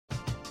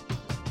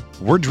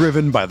We're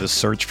driven by the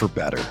search for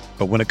better.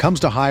 But when it comes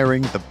to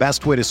hiring, the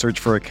best way to search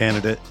for a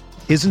candidate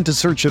isn't to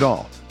search at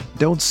all.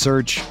 Don't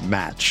search,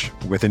 match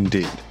with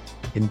Indeed.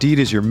 Indeed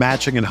is your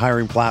matching and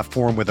hiring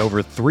platform with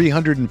over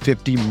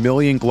 350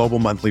 million global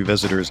monthly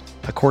visitors,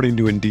 according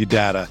to Indeed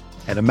data,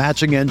 and a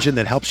matching engine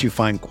that helps you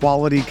find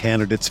quality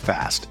candidates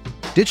fast.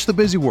 Ditch the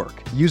busy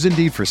work. Use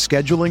Indeed for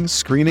scheduling,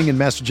 screening, and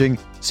messaging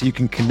so you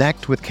can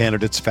connect with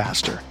candidates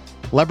faster.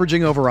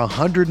 Leveraging over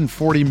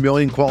 140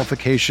 million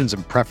qualifications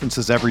and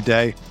preferences every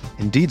day,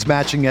 Indeed's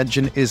matching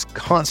engine is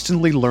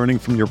constantly learning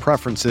from your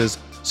preferences,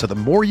 so the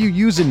more you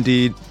use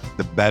Indeed,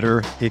 the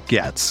better it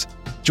gets.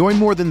 Join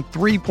more than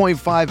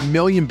 3.5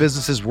 million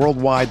businesses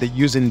worldwide that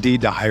use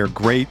Indeed to hire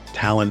great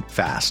talent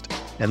fast.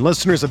 And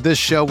listeners of this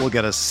show will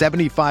get a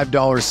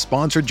 $75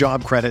 sponsored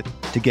job credit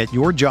to get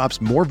your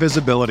jobs more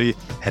visibility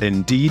at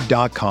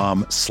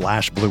Indeed.com/Blue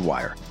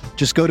Wire.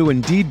 Just go to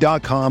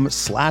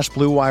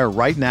Indeed.com/Blue Wire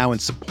right now and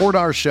support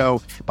our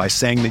show by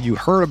saying that you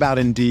heard about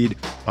Indeed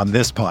on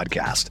this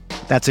podcast.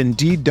 That's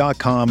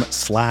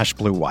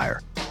Indeed.com/Blue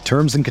Wire.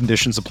 Terms and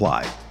conditions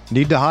apply.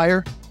 Need to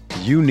hire?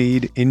 You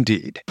need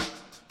Indeed.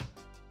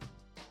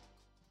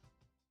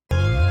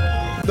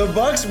 The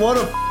Bucks won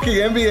a fucking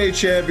NBA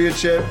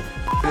championship.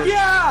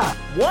 Yeah!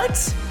 What?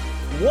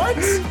 What?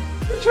 He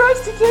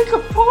tries to take a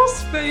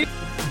pulse fake.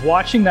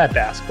 Watching that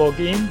basketball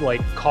game,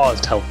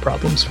 caused health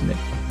problems for me.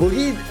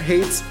 Boogie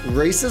hates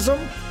racism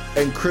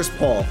and Chris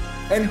Paul.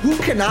 And who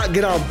cannot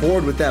get on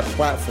board with that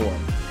platform?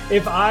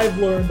 If I've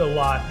learned a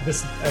lot,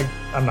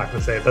 I'm not going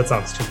to say it. That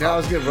sounds too I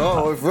was going to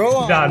roll. No.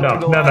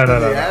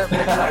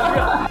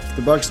 If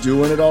the Bucks do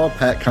win it all,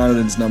 Pat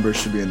Connaughton's numbers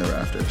should be in the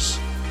rafters.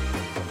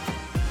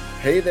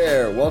 Hey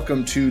there,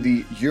 welcome to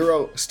the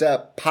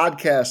Eurostep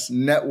Podcast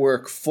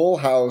Network Full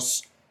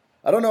House.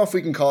 I don't know if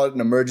we can call it an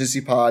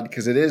emergency pod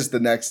because it is the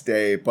next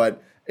day,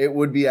 but it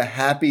would be a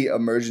happy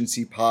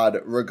emergency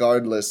pod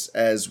regardless,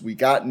 as we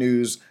got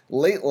news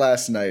late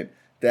last night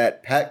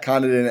that Pat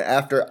Connaughton,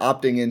 after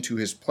opting into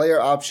his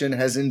player option,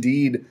 has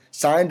indeed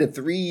signed a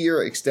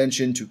 3-year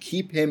extension to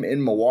keep him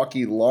in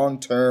Milwaukee long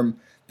term.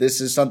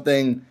 This is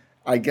something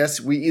I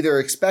guess we either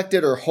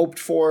expected or hoped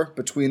for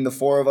between the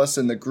four of us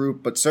in the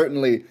group, but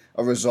certainly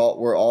a result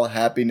we're all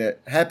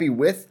happy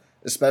with,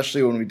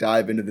 especially when we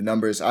dive into the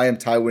numbers. I am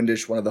Ty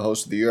Windish, one of the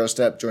hosts of the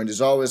Eurostep, joined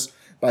as always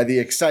by the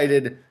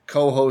excited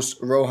co-host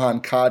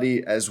Rohan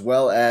Kadi, as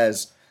well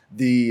as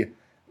the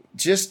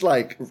just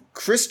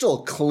crystal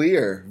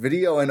clear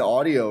video and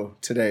audio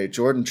today,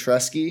 Jordan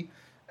Tresky,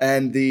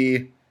 and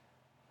the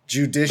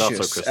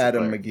judicious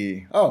Adam clear.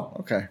 McGee. Oh,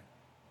 okay.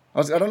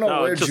 I don't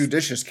know where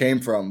judicious came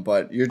from,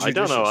 but you're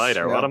judicious. I don't know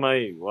either. Yeah.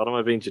 What am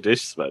I being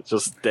judicious about?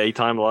 Just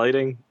daytime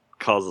lighting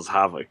causes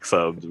havoc.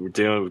 So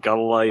we've got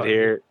a light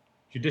here.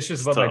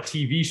 Judicious about my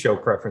TV show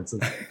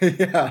preferences.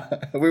 Yeah,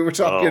 we were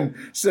talking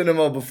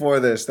cinema before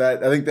this. I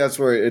think that's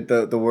where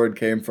the word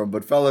came from.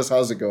 But fellas,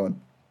 how's it going?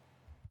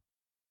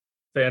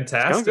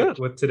 Fantastic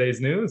with today's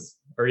news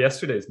or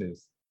yesterday's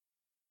news.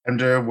 I'm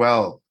doing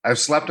well. I've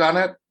slept on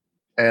it,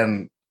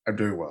 and I'm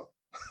doing well.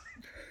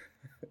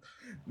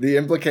 The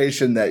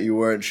implication that you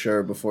weren't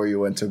sure before you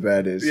went to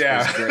bed is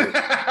great.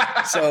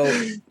 So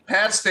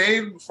Pat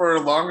stayed for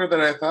longer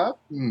than I thought,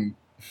 and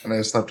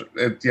I slept.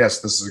 Yes,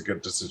 this is a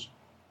good decision.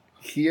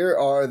 Here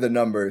are the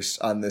numbers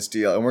on this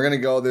deal, and we're going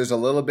to go. There's a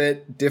little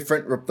bit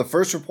different. The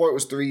first report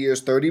was 3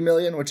 years, $30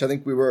 million, which I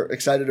think we were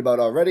excited about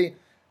already.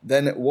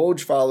 Then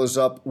Woj follows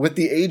up with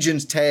the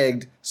agents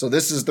tagged. So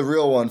this is the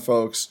real one,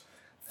 folks.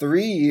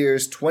 3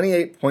 years,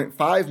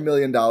 $28.5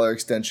 million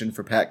extension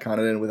for Pat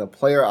Connaughton with a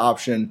player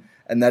option.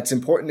 And that's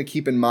important to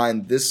keep in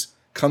mind. This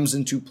comes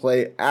into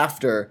play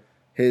after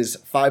his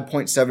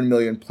 $5.7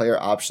 million player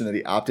option that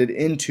he opted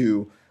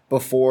into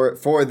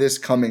for this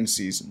coming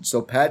season.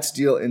 So Pat's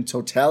deal in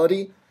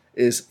totality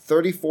is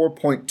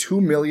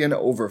 $34.2 million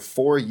over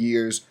 4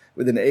 years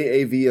with an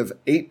AAV of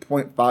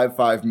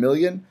 $8.55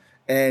 million.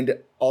 And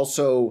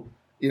also,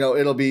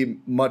 it'll be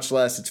much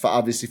less. It's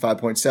obviously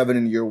 5.7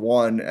 in year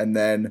one and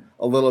then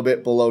a little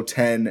bit below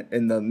 10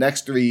 in the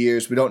next 3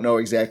 years. We don't know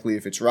exactly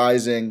if it's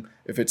rising,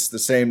 if it's the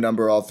same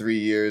number all 3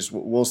 years.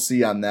 We'll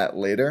see on that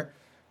later.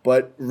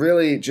 But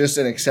really just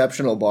an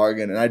exceptional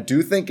bargain. And I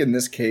do think in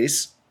this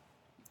case,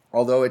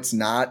 although it's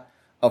not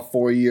a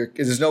 4-year,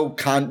 there's no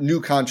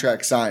new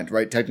contract signed,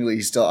 right? Technically,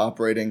 he's still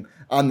operating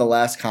on the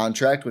last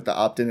contract with the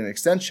opt-in and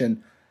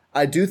extension.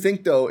 I do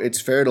think, though,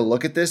 it's fair to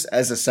look at this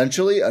as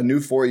essentially a new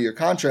 4-year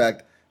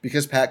contract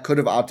because Pat could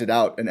have opted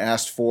out and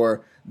asked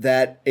for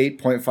that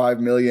 $8.5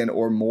 million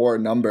or more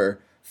number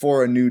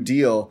for a new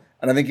deal.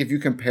 And I think if you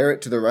compare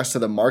it to the rest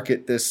of the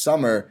market this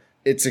summer,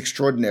 it's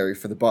extraordinary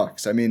for the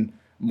Bucks. I mean,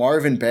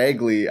 Marvin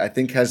Bagley, I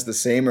think, has the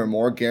same or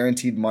more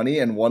guaranteed money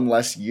and one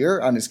less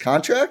year on his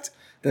contract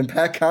than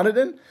Pat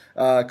Connaughton.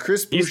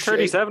 Chris Boucher,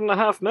 he's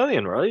 $37.5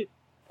 million, right?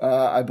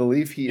 I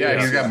believe he is.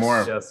 Yeah, he's got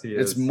more. Yes, he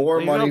is. It's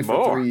more money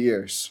for 3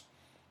 years.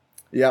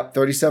 Yep,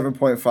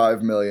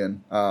 $37.5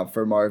 million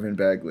for Marvin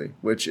Bagley,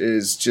 which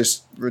is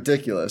just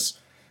ridiculous.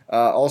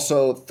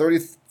 Also,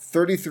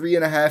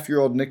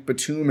 33-and-a-half-year-old Nick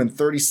Batum and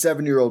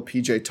 37-year-old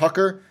PJ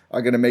Tucker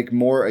are going to make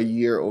more a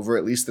year over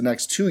at least the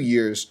next 2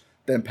 years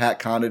than Pat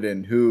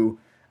Connaughton, who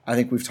I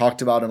think we've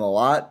talked about him a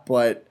lot,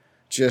 but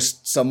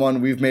just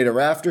someone we've made a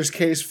rafters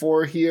case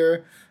for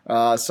here.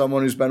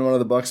 Someone who's been one of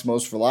the Bucks'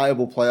 most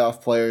reliable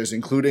playoff players,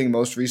 including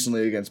most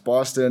recently against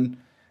Boston.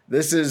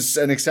 This is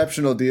an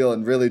exceptional deal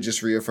and really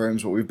just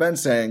reaffirms what we've been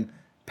saying.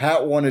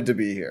 Pat wanted to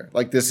be here.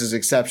 Like, this is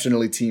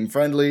exceptionally team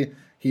friendly.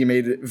 He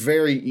made it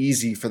very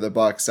easy for the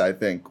Bucks, I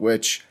think,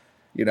 which,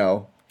 you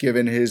know,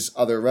 given his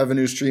other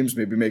revenue streams,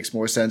 maybe makes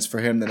more sense for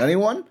him than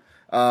anyone.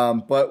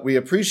 But we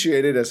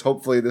appreciate it, as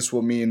hopefully this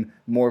will mean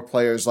more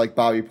players like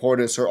Bobby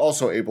Portis are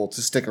also able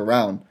to stick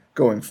around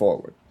going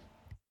forward.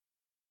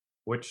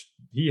 Which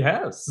he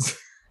has.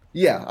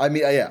 Yeah, I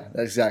mean, yeah,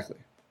 exactly.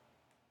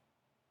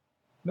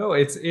 No,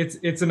 it's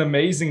an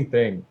amazing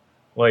thing.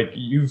 Like,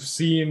 you've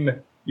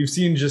seen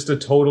just a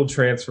total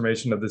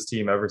transformation of this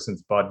team ever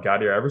since Bud got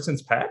here, ever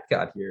since Pat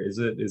got here. Is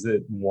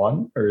it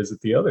one or is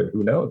it the other?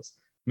 Who knows?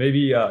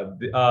 Maybe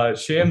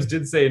Shams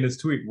did say in his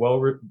tweet,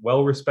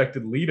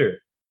 well-respected leader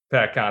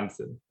Pat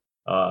Connaughton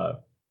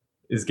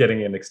is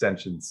getting an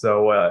extension.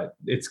 So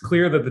it's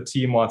clear that the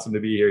team wants him to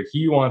be here.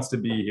 He wants to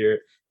be here.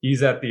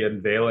 He's at the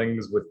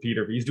unveilings with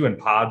Peter. He's doing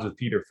pods with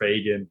Peter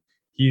Fagan.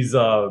 He's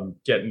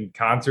getting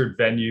concert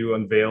venue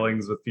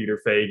unveilings with Peter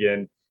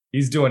Fagan.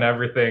 He's doing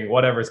everything,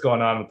 whatever's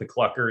going on with the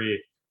Cluckery.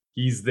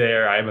 He's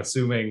there, I'm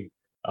assuming,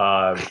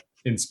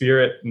 in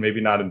spirit,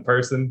 maybe not in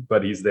person,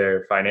 but he's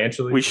there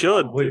financially. We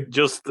should, probably.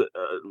 just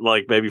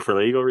like maybe for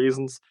legal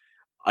reasons.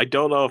 I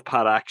don't know if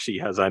Pat actually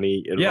has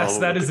any involvement. Yes,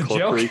 that is a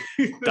joke.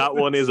 That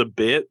one is a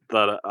bit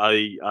that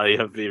I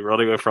have been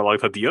running with for a long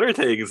time. The other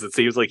thing is, it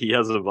seems like he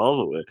has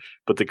involvement with.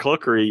 But the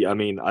Cluckery, I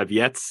mean, I've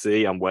yet to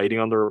see. I'm waiting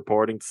on the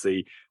reporting to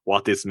see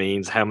what this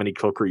means, how many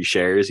Cluckery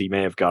shares he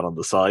may have got on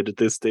the side of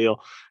this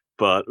deal.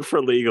 But for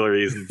legal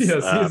reasons,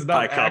 yes, he's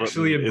not Pat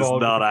actually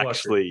involved. Is not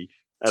actually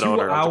an to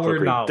owner our of the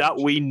Cluckery knowledge that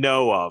we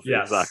know of.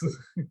 Yes. Exactly.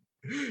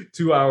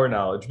 To our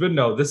knowledge. But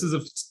no, this is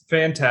a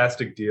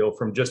fantastic deal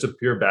from just a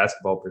pure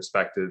basketball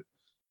perspective.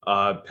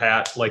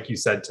 Pat, like you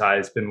said, Ty,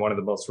 has been one of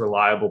the most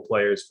reliable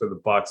players for the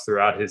Bucks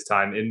throughout his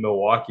time in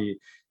Milwaukee.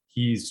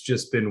 He's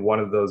just been one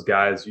of those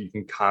guys you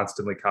can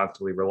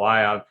constantly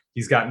rely on.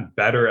 He's gotten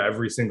better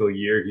every single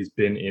year he's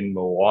been in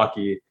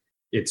Milwaukee.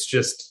 It's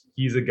just,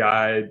 he's a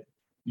guy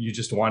you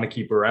just want to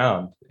keep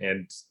around,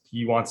 and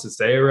he wants to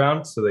stay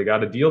around, so they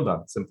got a deal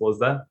done. Simple as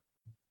that.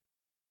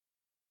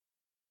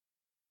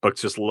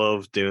 Bucks just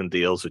love doing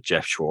deals with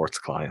Jeff Schwartz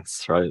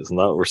clients, right? Isn't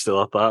that we're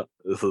still at that?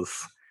 This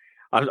is.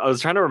 I was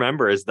trying to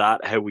remember, is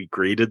that how we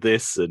greeted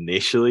this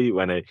initially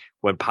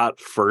when Pat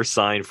first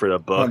signed for the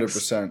Bucks?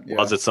 100%. Yeah.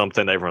 Was it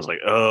something everyone's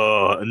like,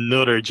 oh,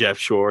 another Jeff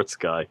Schwartz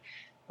guy?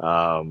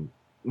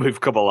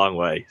 We've come a long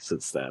way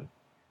since then.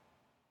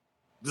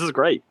 This is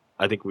great.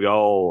 I think we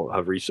all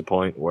have reached a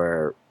point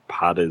where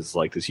Pat is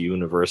like this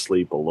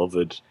universally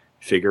beloved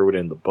figure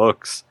within the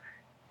Bucks,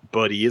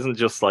 but he isn't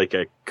just like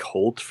a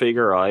cult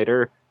figure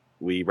either.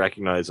 We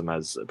recognize him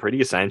as a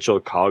pretty essential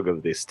cog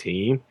of this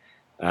team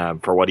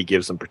for what he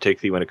gives them,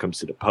 particularly when it comes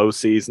to the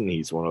postseason.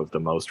 He's one of the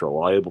most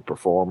reliable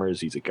performers.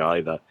 He's a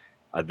guy that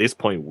at this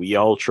point we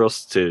all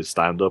trust to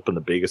stand up in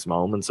the biggest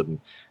moments and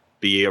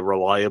be a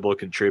reliable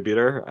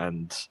contributor.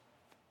 And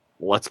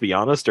let's be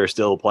honest, there are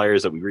still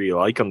players that we really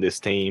like on this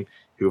team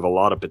who have a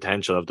lot of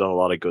potential, have done a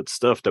lot of good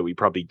stuff that we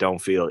probably don't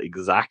feel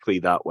exactly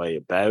that way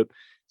about.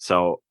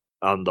 So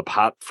on the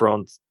Pat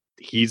front,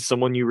 he's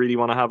someone you really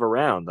want to have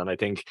around. And I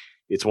think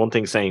it's one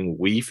thing saying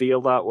we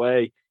feel that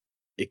way.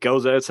 It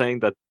goes out saying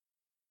that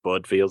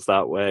Bud feels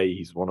that way.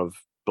 He's one of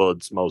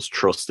Bud's most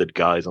trusted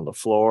guys on the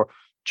floor.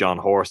 John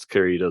Horst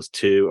clearly does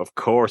too. Of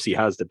course, he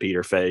has the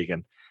Peter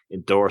Fagan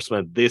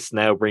endorsement. This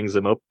now brings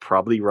him up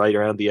probably right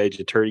around the age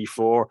of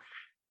 34.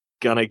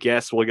 Gonna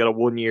guess we'll get a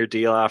 1-year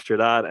deal after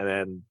that, and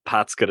then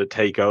Pat's gonna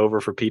take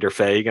over for Peter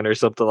Fagan or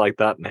something like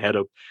that and head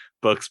up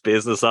Bucks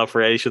business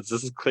operations.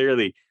 This is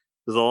clearly,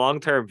 there's a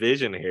long-term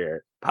vision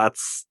here.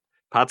 Pat's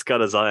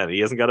got his eye on it. He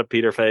hasn't got a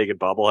Peter Fagan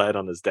bobblehead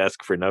on his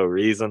desk for no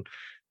reason.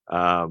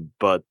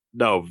 But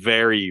no,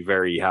 very,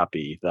 very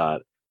happy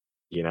that,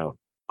 you know,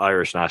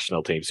 Irish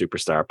national team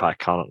superstar Pat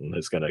Connaughton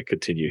is going to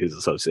continue his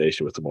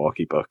association with the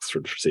Milwaukee Bucks for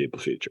the foreseeable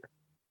future.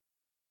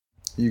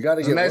 You got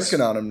to get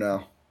working on him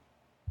now.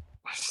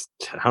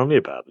 Tell me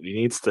about it. He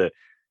needs to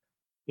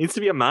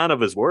be a man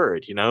of his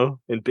word, you know?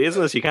 In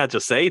business, you can't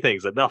just say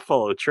things and not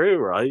follow through,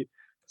 right?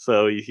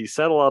 So he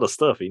said a lot of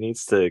stuff. He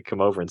needs to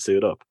come over and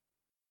suit up.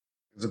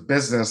 He's a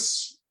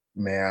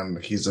businessman.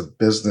 He's a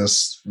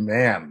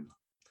businessman.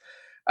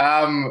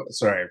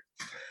 Sorry.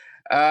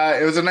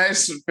 It was a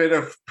nice bit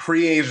of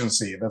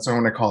pre-agency. That's what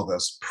I'm going to call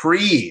this.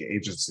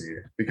 Pre-agency.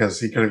 Because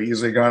he could have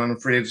easily gone on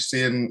free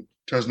agency and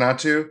chose not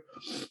to.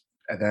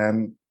 And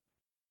then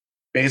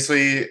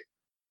basically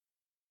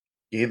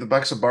gave the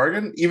Bucks a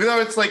bargain. Even though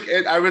it's like,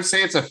 I would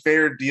say it's a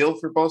fair deal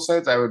for both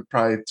sides. I would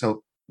probably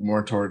tilt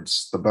more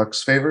towards the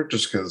Bucks' favor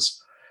just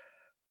because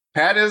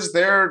Pat is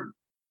there.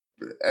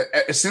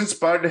 Since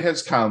Bud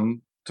has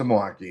come to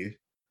Milwaukee,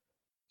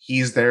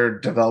 he's their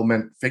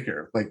development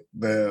figure. Like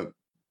the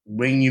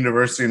Wayne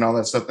University and all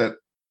that stuff that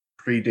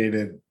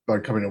predated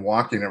Bud coming to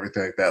Milwaukee and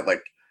everything like that.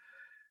 Like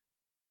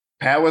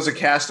Pat was a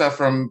cast off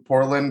from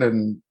Portland,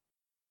 and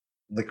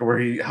like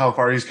how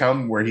far he's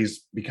come, where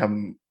he's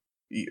become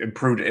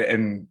improved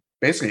in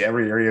basically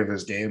every area of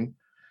his game.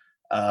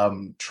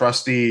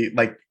 Trusty,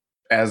 like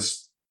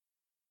as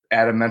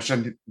Adam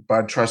mentioned,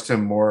 Bud trusts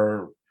him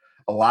a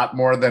lot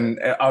more than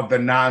of the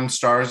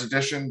non-stars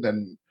edition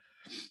than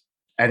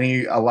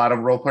a lot of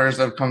role players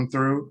that have come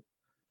through.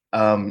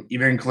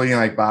 Even including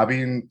like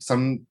Bobby in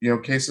some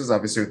cases,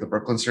 obviously with the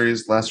Brooklyn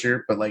series last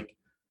year, but like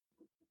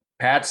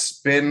Pat's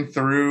been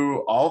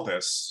through all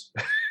this.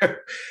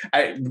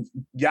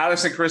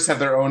 Giannis and Chris have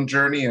their own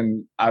journey,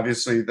 and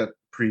obviously that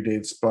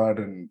predates Bud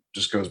and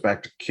just goes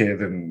back to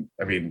Kid and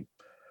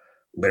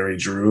Larry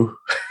Drew.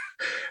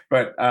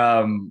 But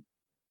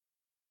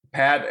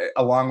Pat,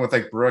 along with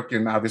like Brooke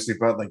and obviously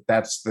Bud, like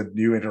that's the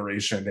new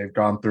iteration. They've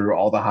gone through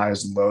all the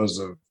highs and lows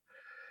of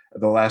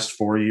the last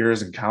 4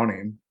 years and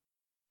counting.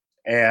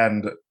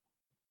 And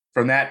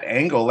from that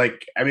angle,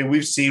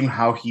 we've seen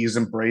how he's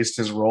embraced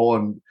his role,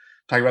 and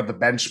talking about the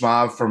bench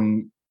mob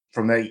from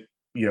that,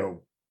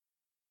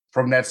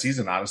 from that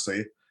season,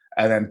 honestly,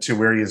 and then to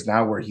where he is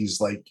now, where he's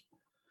like,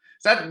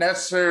 it's not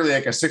necessarily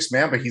like a sixth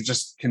man, but he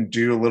just can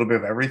do a little bit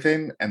of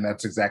everything. And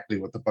that's exactly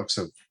what the Bucks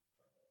have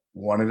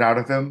wanted out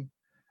of him.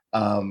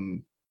 I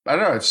don't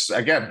know. It's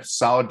again,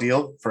 solid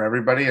deal for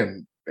everybody,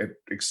 and it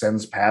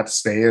extends Pat's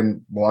stay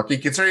in Milwaukee.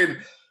 Considering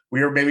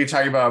we were maybe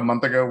talking about a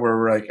month ago where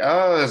we're like,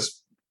 oh,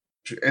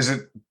 is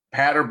it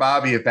Pat or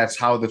Bobby if that's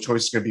how the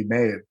choice is going to be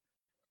made?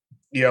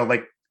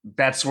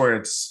 That's where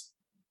it's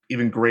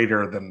even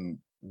greater than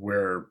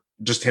where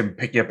just him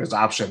picking up his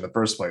option in the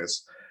first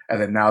place.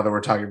 And then now that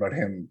we're talking about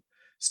him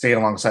staying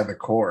alongside the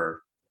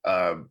core,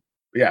 how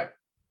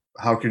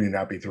can you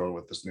not be thrilled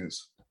with this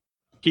news?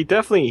 He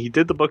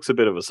did the Bucks a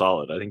bit of a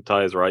solid. I think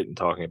Ty is right in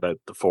talking about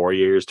the 4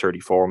 years,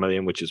 $34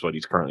 million, which is what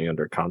he's currently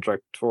under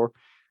contract for.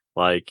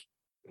 Like,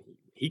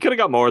 he could have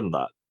got more than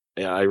that.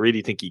 Yeah, I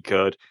really think he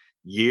could.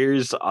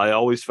 Years, I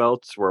always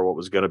felt, were what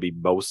was going to be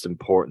most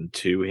important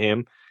to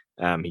him.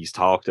 He's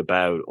talked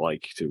about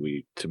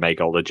to make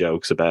all the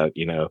jokes about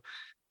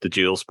the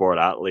dual sport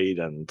athlete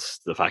and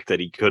the fact that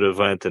he could have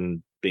went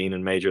and been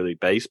in Major League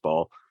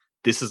Baseball.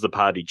 This is the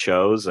path he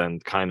chose,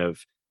 and kind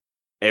of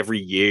every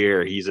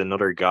year he's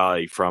another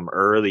guy from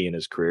early in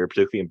his career,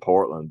 particularly in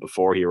Portland,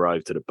 before he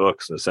arrived to the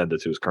Bucks and ascended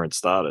to his current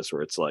status,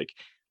 where it's like,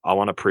 I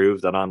want to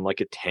prove that I'm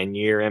like a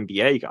 10-year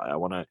NBA guy. I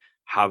want to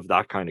have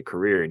that kind of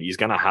career, and he's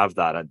going to have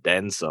that and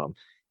then some.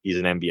 He's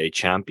an NBA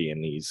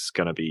champion. He's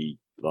going to be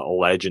a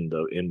legend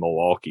in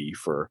Milwaukee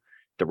for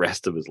the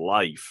rest of his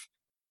life.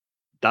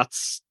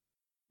 That's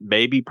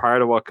maybe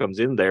part of what comes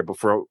in there. But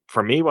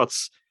for me,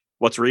 what's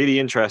really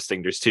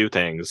interesting, there's two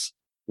things.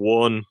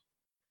 One,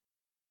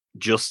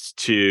 just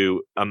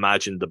to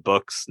imagine the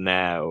Bucks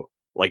now,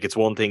 like, it's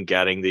one thing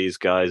getting these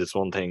guys, it's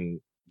one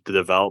thing the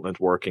development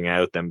working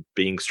out, them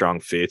being strong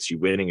fits, you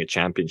winning a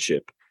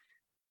championship.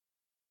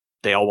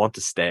 They all want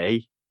to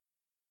stay.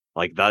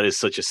 Like, that is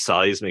such a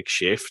seismic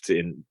shift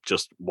in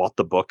just what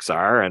the Bucks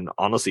are, and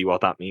honestly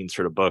what that means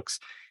for the Bucks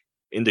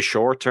in the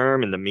short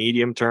term, in the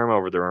medium term,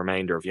 over the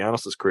remainder of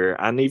Giannis's career,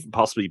 and even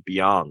possibly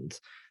beyond,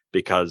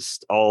 because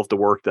all of the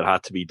work that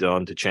had to be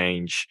done to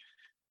change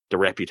the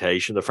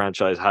reputation the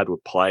franchise had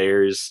with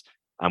players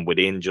and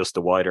within just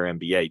the wider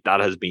NBA, that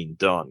has been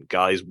done.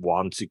 Guys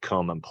want to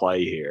come and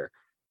play here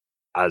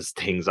as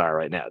things are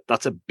right now.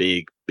 That's a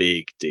big,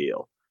 big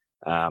deal.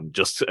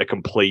 Just a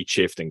complete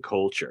shift in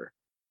culture.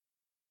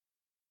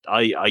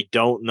 I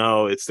don't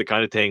know. It's the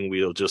kind of thing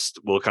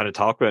we'll kind of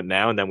talk about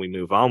now and then we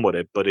move on with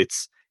it, but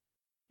it's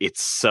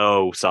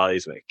so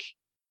seismic.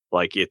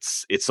 Like,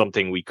 it's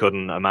something we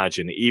couldn't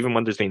imagine. Even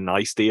when there's been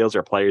nice deals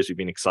or players we've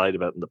been excited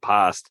about in the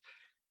past,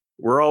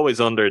 we're always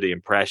under the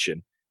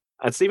impression.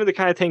 And it's even the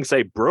kind of thing,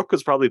 say, Brooke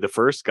was probably the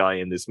first guy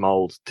in this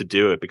mold to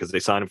do it because they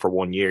signed him for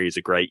 1 year. He's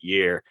a great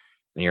year.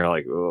 And you're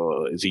like,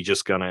 oh, is he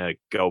just going to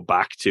go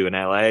back to an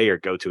LA or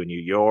go to a New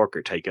York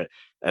or take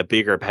a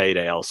bigger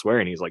payday elsewhere?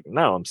 And he's like,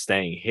 no, I'm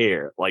staying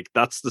here. Like,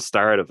 that's the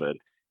start of it.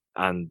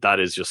 And that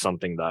is just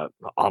something that,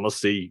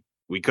 honestly,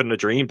 we couldn't have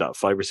dreamed of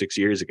 5 or 6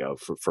 years ago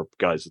for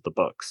guys at the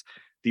Bucks.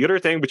 The other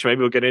thing, which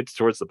maybe we'll get into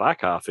towards the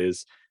back half,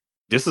 is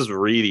this is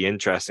really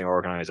interesting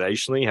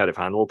organizationally, how they've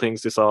handled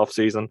things this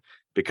offseason,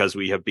 because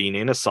we have been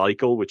in a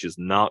cycle which is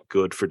not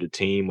good for the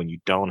team when you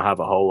don't have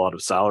a whole lot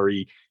of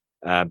salary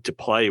to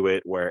play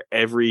with, where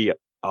every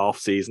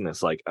offseason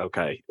it's like,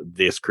 okay,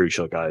 this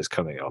crucial guy is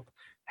coming up.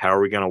 How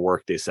are we going to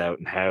work this out?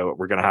 And how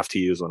we're going to have to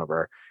use one of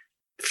our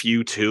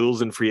few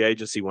tools in free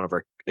agency, one of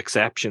our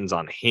exceptions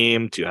on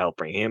him to help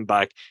bring him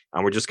back.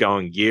 And we're just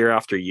going year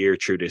after year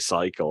through this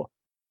cycle.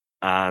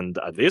 And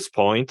at this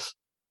point,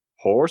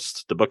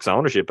 Horst, the Bucks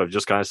ownership, have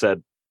just kind of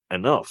said,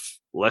 enough.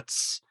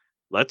 Let's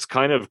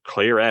kind of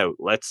clear out.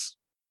 Let's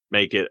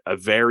make it a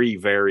very,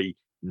 very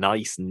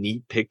nice,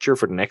 neat picture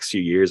for the next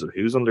few years of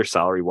who's under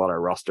salary, what our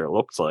roster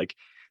looks like.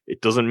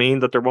 It doesn't mean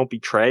that there won't be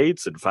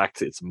trades. In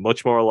fact, it's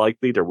much more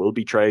likely there will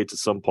be trades at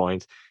some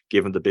point,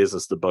 given the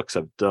business the Bucks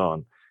have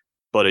done.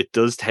 But it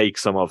does take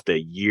some of the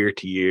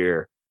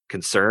year-to-year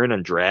concern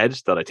and dread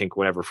that I think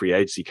whenever free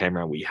agency came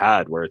around, we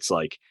had, where it's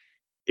like,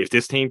 if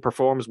this team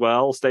performs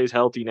well, stays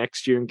healthy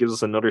next year, and gives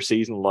us another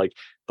season like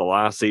the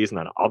last season,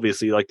 and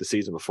obviously like the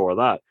season before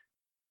that,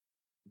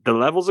 the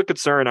levels of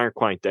concern aren't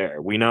quite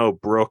there. We know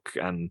Brook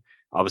and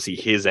obviously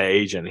his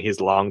age and his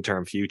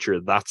long-term future,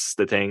 that's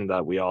the thing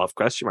that we all have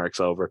question marks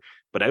over.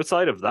 But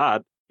outside of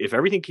that, if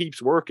everything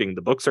keeps working,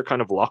 the Bucks are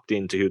kind of locked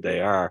into who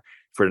they are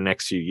for the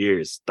next few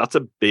years. That's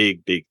a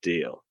big, big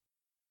deal.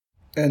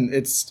 And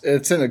it's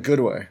in a good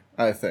way,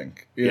 I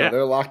think. You know,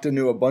 they're locked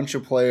into a bunch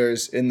of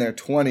players in their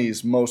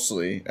 20s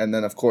mostly. And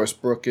then, of course,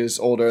 Brook is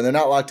older. And they're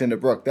not locked into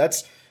Brook.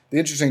 That's the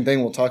interesting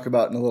thing we'll talk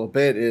about in a little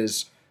bit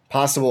is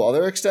possible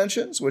other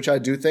extensions, which I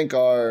do think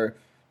are,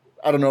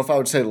 I don't know if I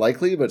would say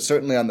likely, but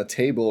certainly on the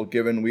table,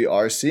 given we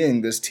are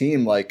seeing this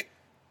team, like,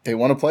 they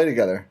want to play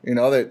together. You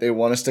know, they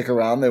want to stick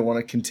around. They want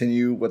to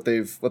continue what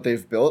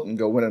they've built and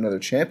go win another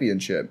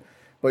championship.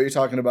 But you're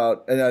talking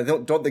about, and I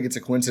don't think it's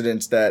a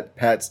coincidence that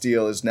Pat's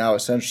deal is now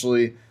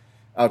essentially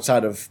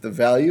outside of the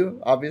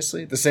value,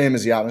 obviously, the same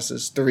as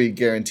Giannis's, 3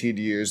 guaranteed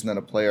years and then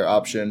a player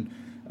option.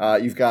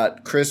 You've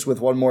got Chris with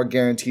 1 more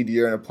guaranteed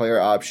year and a player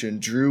option,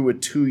 Drew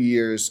with 2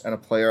 years and a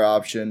player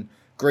option,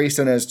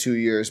 Grayson has 2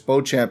 years,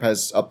 Beauchamp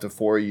has up to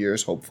 4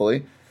 years,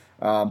 hopefully.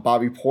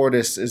 Bobby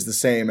Portis is the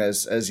same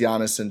as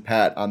Giannis and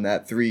Pat on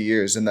that 3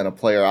 years and then a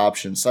player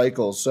option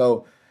cycle.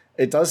 So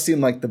it does seem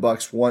like the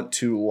Bucks want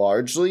to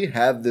largely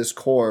have this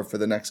core for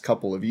the next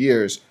couple of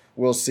years.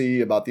 We'll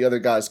see about the other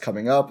guys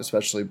coming up,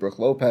 especially Brook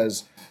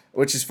Lopez,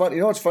 which is fun.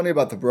 You know what's funny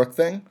about the Brook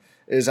thing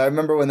is I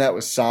remember when that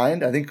was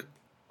signed, I think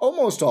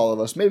almost all of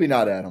us, maybe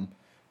not Adam,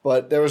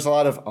 but there was a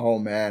lot of, oh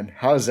man,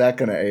 how's that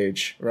going to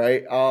age,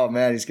 right? Oh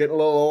man, he's getting a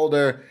little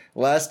older.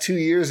 Last 2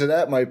 years of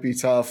that might be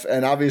tough.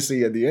 And obviously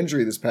he had the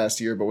injury this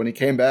past year, but when he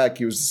came back,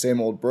 he was the same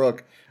old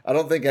Brook. I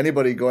don't think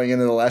anybody going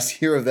into the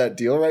last year of that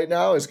deal right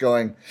now is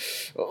going,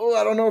 oh,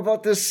 I don't know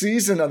about this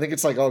season. I think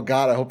it's like, oh,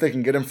 God, I hope they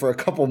can get him for a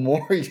couple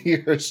more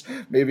years,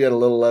 maybe at a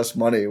little less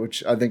money,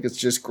 which I think is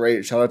just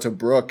great. Shout out to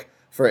Brook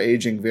for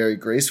aging very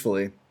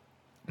gracefully.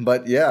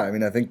 But, yeah, I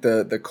mean, I think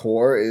the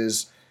core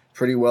is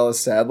pretty well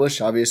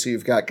established. Obviously,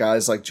 you've got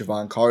guys like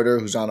Javon Carter,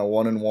 who's on a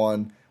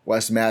 1-1,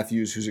 Wes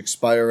Matthews, who's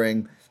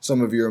expiring, some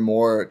of your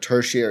more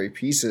tertiary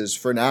pieces.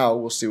 For now,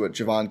 we'll see what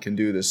Javon can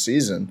do this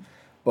season.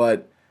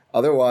 But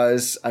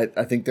otherwise, I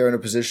think they're in a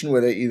position where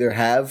they either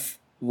have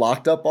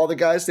locked up all the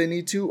guys they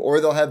need to,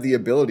 or they'll have the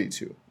ability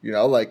to. You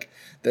know, like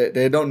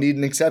they don't need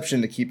an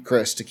exception to keep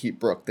Chris, to keep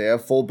Brook. They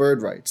have full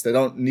bird rights. They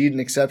don't need an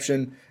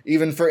exception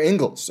even for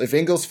Ingles. If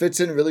Ingles fits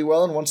in really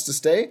well and wants to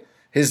stay,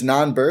 his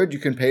non-bird, you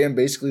can pay him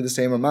basically the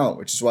same amount,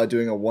 which is why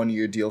doing a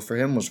 1-year deal for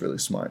him was really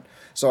smart.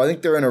 So I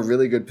think they're in a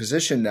really good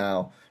position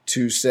now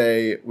to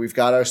say, we've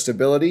got our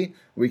stability.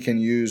 We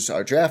can use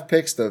our draft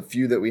picks, the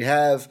few that we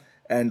have,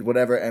 and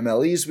whatever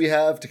MLEs we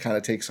have to kind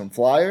of take some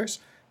flyers.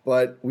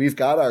 But we've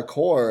got our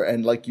core,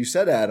 and like you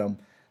said, Adam,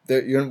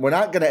 we're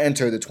not going to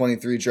enter the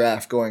 23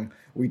 draft going,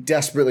 we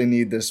desperately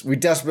need this. We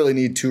desperately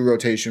need 2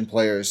 rotation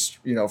players,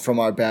 you know, from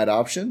our bad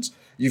options.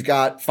 You've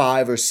got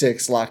 5 or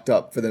 6 locked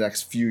up for the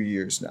next few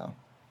years now.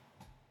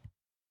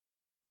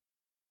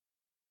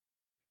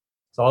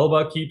 It's all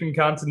about keeping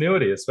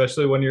continuity,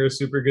 especially when you're a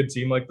super good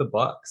team like the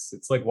Bucks.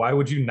 It's like, why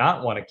would you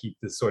not want to keep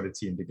this sort of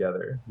team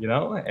together, you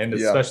know? And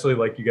especially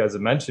like you guys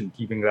have mentioned,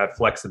 keeping that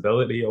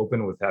flexibility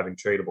open with having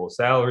tradable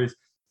salaries.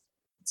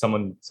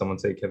 Someone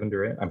say Kevin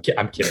Durant.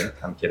 I'm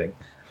kidding.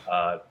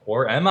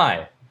 Or am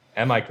I?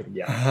 Am I kidding?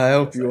 Yeah. I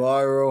hope you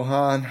are,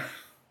 Rohan.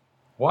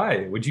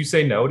 Why? Would you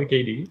say no to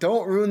KD?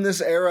 Don't ruin this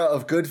era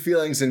of good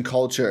feelings and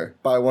culture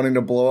by wanting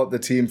to blow up the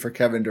team for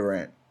Kevin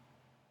Durant.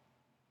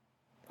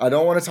 I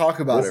don't want to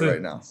talk about it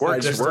right now.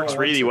 Works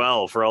really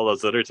well for all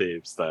those other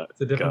teams that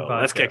go,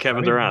 let's get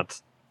Kevin Durant.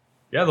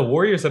 Yeah, the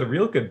Warriors had a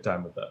real good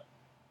time with that.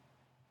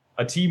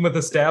 A team with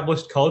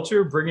established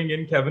culture bringing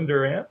in Kevin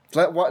Durant.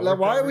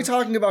 Why are we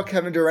talking about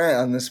Kevin Durant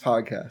on this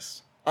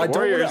podcast? The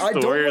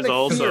Warriors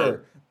also,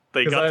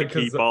 they got to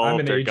keep all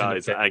of their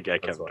guys. I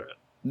get Kevin Durant.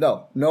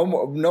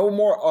 No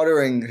more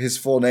uttering his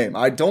full name.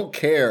 I don't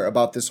care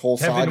about this whole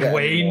saga Kevin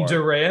Wayne anymore.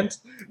 Durant?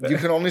 You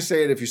can only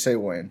say it if you say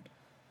Wayne.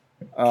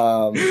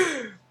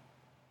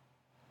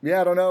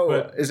 Yeah, I don't know.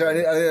 But, is there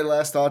any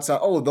last thoughts on...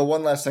 Oh, the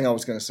one last thing I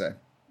was going to say.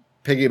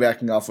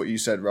 Piggybacking off what you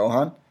said,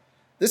 Rohan.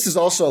 This is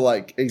also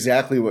like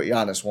exactly what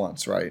Giannis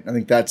wants, right? I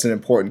think that's an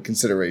important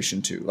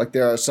consideration too. Like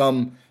there are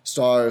some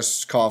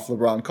stars,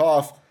 LeBron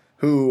cough,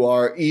 who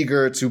are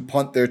eager to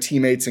punt their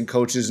teammates and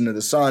coaches into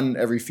the sun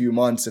every few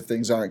months if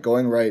things aren't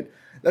going right.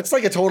 That's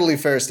like a totally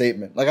fair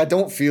statement. Like I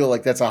don't feel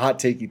like that's a hot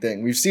takey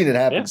thing. We've seen it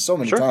happen so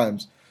many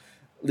times.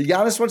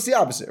 Giannis wants the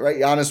opposite, right?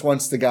 Giannis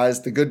wants the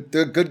guys, the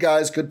good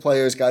guys, good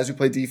players, guys who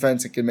play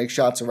defense and can make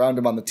shots around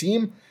him on the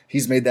team.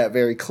 He's made that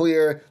very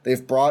clear.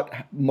 They've brought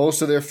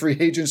most of their free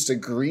agents to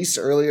Greece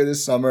earlier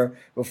this summer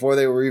before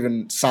they were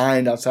even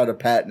signed outside of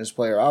Pat and his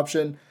player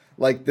option.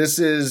 Like this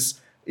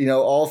is, you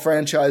know, all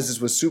franchises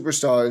with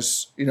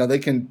superstars, you know, they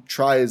can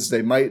try as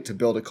they might to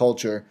build a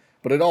culture,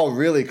 but it all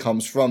really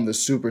comes from the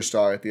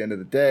superstar at the end of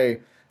the day.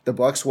 The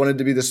Bucks wanted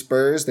to be the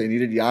Spurs. They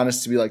needed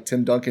Giannis to be like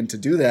Tim Duncan to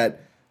do that.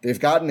 they've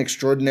gotten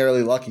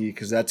extraordinarily lucky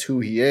because that's who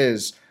he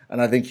is.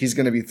 And I think he's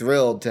going to be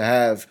thrilled to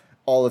have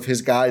all of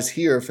his guys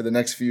here for the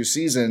next few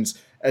seasons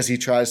as he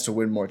tries to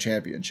win more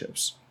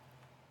championships.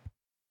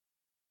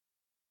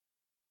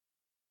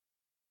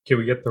 Can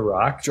we get The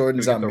Rock?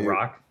 Jordan's on mute.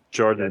 Rock?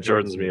 Jordan's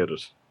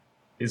muted.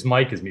 His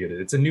mic is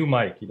muted. It's a new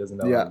mic. He doesn't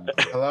know. Yeah.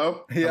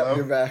 Hello? Yeah, Hello?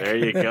 you're back. There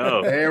you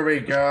go. There we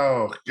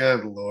go.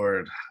 Good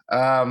Lord.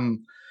 I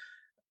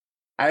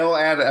will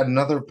add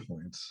another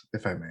point,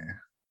 if I may.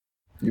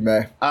 You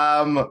may.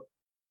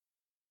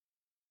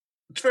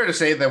 It's fair to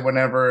say that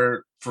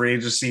whenever free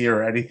agency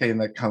or anything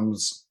that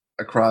comes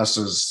across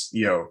as,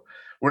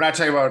 we're not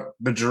talking about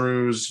the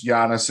Drews,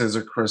 Giannis's,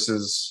 or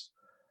Chris's.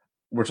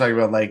 We're talking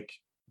about like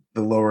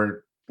the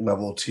lower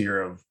level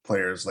tier of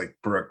players like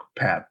Brooke,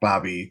 Pat,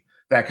 Bobby,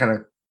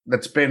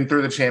 that's been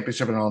through the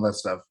championship and all that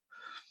stuff.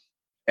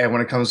 And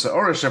when it comes to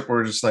ownership,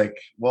 we're just like,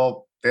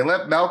 well, they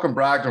let Malcolm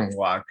Brogdon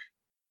walk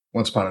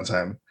once upon a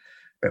time.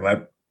 They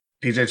let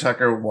PJ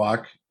Tucker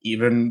walk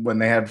even when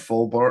they had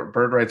full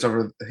bird rights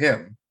over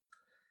him.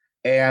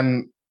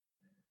 And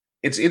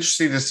it's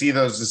interesting to see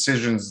those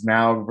decisions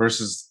now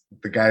versus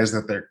the guys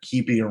that they're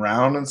keeping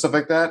around and stuff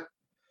like that.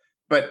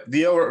 But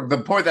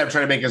the point that I'm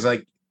trying to make is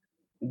like,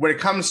 when it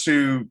comes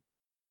to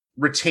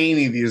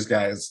retaining these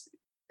guys,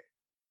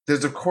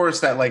 there's of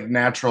course that like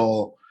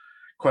natural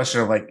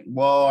question of like,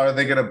 well, are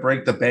they going to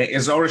break the bank?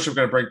 Is ownership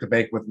going to break the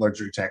bank with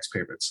luxury tax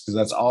payments? Because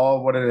that's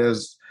all what it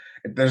is.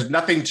 There's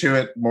nothing to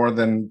it more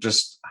than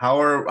just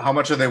how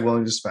much are they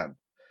willing to spend.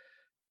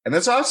 And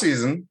this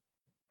offseason,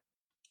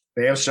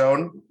 they have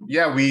shown,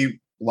 we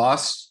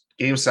lost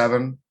Game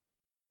 7.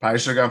 Probably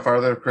should have gone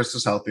farther if Chris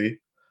is healthy.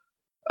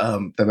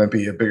 That might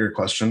be a bigger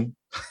question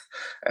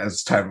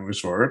as time moves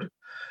forward.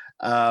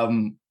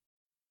 And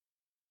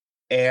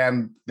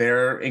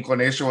their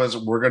inclination was,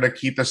 we're going to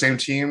keep the same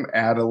team,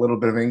 add a little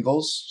bit of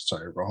Ingles.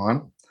 Sorry,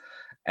 Rohan.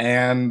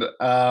 And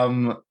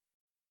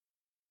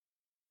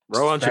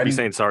Rohan should be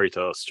saying sorry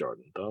to us,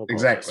 Jordan. Don't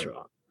exactly.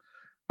 Rohan.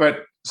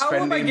 But how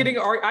am I getting?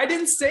 I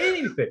didn't say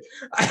anything.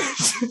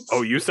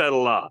 Oh, you said a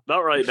lot. Not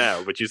right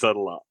now, but you said a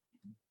lot.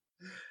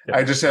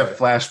 I just have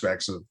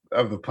flashbacks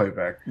of the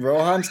playback.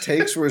 Rohan's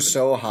takes were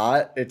so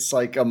hot. It's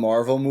like a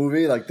Marvel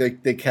movie. Like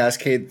they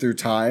cascade through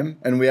time,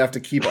 and we have to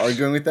keep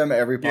arguing with them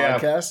every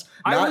podcast.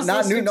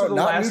 Not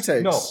new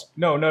takes.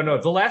 No.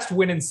 The last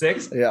win in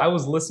 6. Yeah. I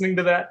was listening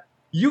to that.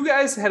 You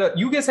guys had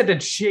to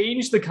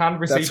change the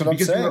conversation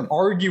because you were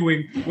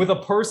arguing with a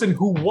person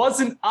who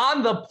wasn't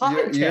on the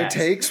podcast. Your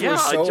takes were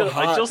so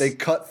hot they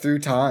cut through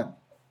time.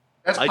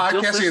 That's I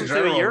just listened to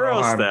the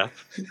Euro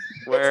stuff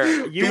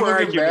where you were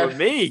arguing with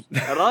me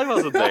and I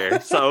wasn't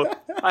there, so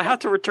I had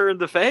to return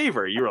the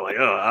favor. You were like,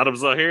 "Oh,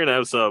 Adam's not here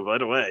now, so by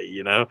the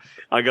way,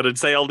 I got to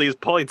say all these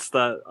points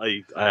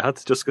that I had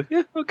to just go,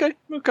 yeah, okay."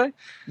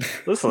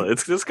 Listen,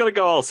 it's just gonna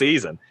go all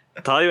season.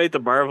 Tell you about the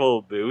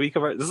Marvel movie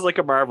cover. This is like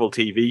a Marvel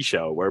TV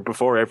show where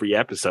before every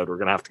episode we're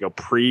gonna have to go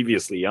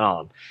previously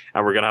on,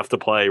 and we're gonna have to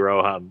play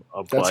Rohan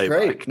on playback. That's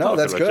great. No,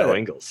 that's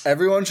good.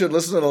 Everyone should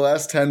listen to the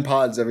last 10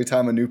 pods every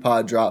time a new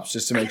pod drops,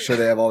 just to make sure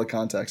they have all the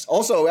context.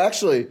 Also,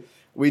 actually,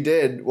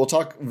 we'll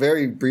talk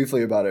very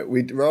briefly about it.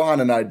 Rohan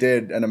and I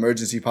did an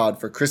emergency pod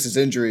for Chris's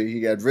injury.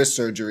 He had wrist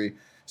surgery.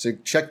 So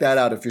check that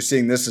out if you're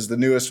seeing this as the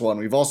newest one.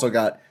 We've also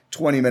got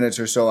 20 minutes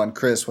or so on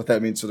Chris, what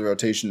that means for the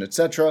rotation,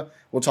 etc.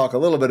 We'll talk a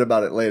little bit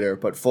about it later,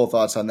 but full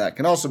thoughts on that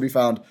can also be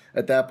found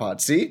at that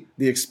pod. See,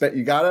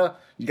 you gotta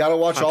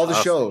watch all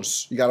the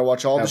shows. You gotta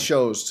watch all the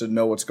shows to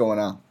know what's going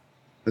on.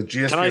 The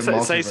GSP Can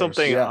I say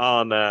something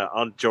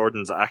on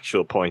Jordan's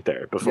actual point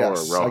there before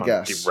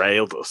Rohan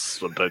derailed us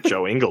with the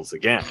Joe Ingles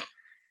again?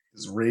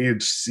 His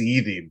rage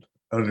seething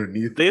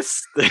underneath.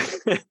 This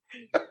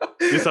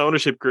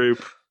ownership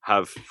group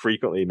have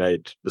frequently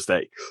made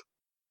mistakes.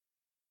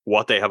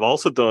 What they have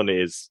also done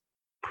is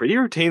pretty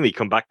routinely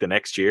come back the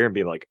next year and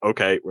be like,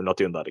 okay, we're not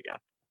doing that again.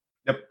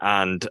 Yep.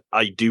 And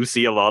I do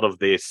see a lot of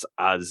this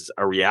as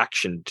a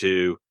reaction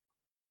to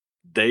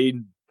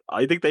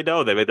I think they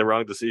know they made the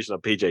wrong decision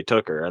on PJ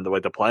Tucker, and the way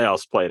the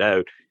playoffs played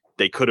out,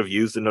 they could have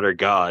used another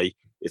guy.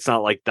 It's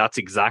not like that's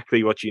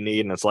exactly what you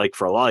need and it's like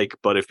for like,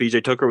 but if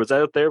PJ Tucker was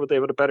out there, would they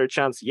have a better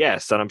chance?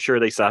 Yes. And I'm sure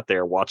they sat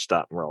there, watched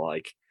that, and were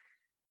like,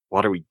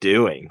 what are we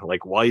doing?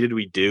 Like, why did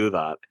we do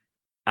that?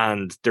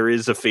 And there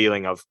is a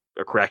feeling of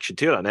a correction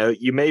to that. Now,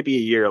 you may be a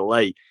year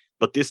late,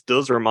 but this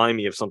does remind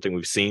me of something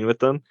we've seen with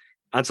them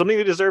and something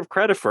they deserve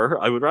credit for.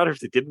 I would rather if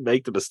they didn't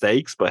make the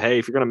mistakes, but hey,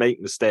 if you're going to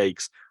make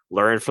mistakes,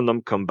 learn from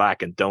them, come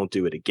back and don't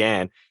do it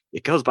again.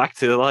 It goes back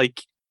to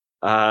like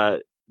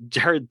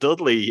Jared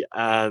Dudley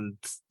and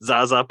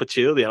Zaza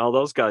Pachulia and all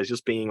those guys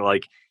just being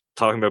like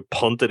talking about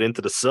punted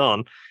into the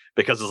sun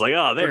because it's like,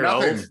 oh, they're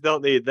old,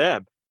 don't need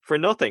them. For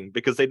nothing,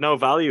 because they'd no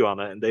value on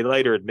it, and they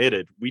later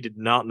admitted we did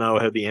not know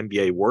how the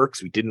NBA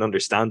works. We didn't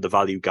understand the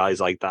value guys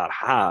like that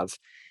have.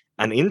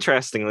 And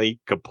interestingly,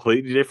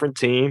 completely different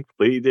team,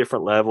 completely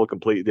different level,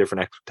 completely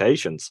different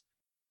expectations.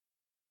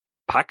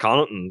 Pat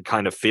Connaughton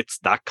kind of fits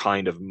that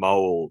kind of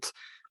mold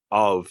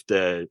of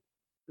the,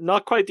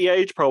 not quite the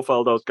age profile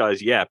of those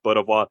guys yet, but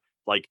of what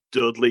like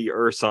Dudley,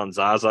 Urson,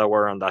 Zaza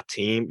were on that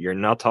team, you're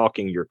not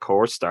talking your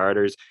core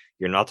starters.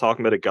 You're not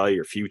talking about a guy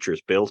your future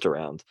is built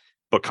around,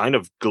 but kind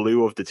of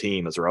glue of the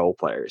team as role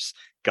players,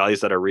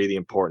 guys that are really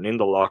important in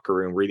the locker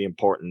room, really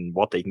important in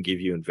what they can give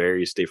you in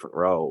various different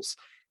roles.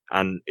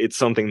 And it's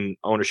something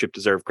ownership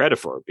deserve credit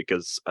for,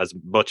 because as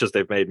much as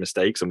they've made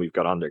mistakes and we've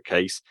got on their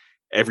case,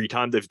 every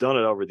time they've done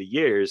it over the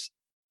years,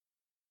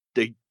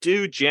 they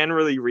do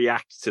generally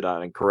react to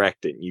that and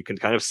correct it. You can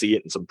kind of see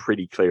it in some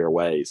pretty clear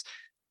ways.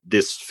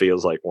 This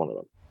feels like one of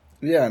them.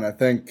 Yeah, and I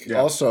think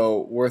also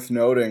worth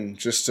noting,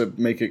 just to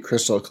make it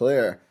crystal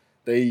clear,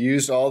 they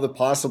used all the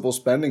possible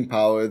spending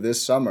power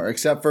this summer,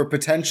 except for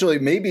potentially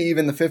maybe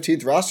even the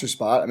 15th roster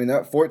spot. I mean, they're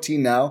at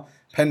 14 now,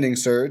 pending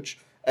surge,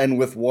 and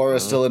with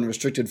Wara still in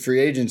restricted free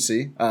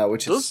agency,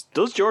 which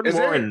does Jordan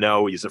Wara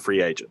know he's a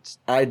free agent?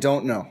 I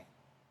don't know.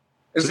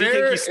 Does he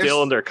think he's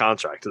still under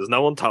contract? Has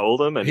no one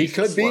told him? And he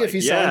could be if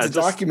he signs a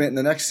document in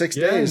the next 6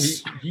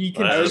 days. He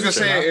can. I was going to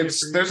say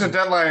there's a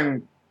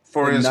deadline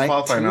for his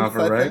qualifying offer,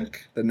 right?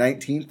 Think. The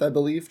 19th, I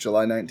believe.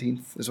 July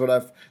 19th is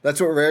that's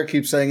what Rare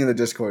keeps saying in the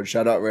Discord.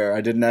 Shout out Rare. I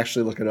didn't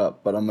actually look it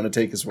up, but I'm going to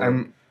take his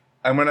word.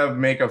 I'm going to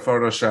make a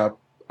Photoshop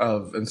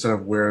of, instead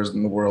of where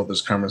in the world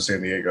is Carmen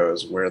Sandiego,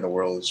 is where in the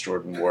world is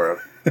Jordan Wara.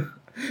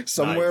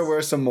 Somewhere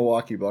where some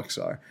Milwaukee Bucks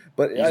are.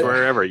 But he's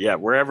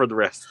wherever the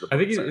rest of the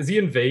Bucks is he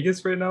in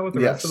Vegas right now with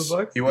the rest of the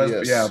Bucks? He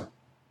was, yeah.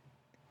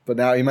 But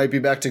now he might be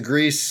back to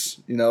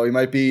Greece. He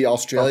might be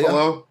Australia.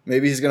 Buffalo?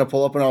 Maybe he's going to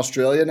pull up in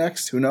Australia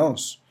next. Who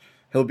knows?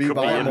 He'll be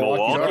buying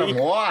Milwaukee.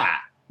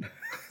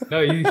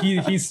 No,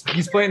 he's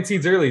planting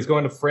seeds early. He's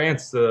going to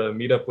France to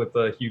meet up with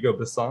Hugo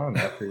Besson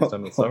after he's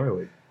done with Summer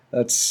League.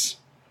 That's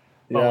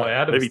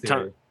Adam's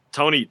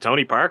maybe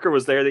Tony Parker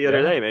was there the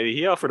other day. Maybe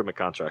he offered him a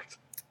contract.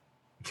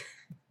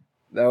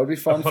 That would be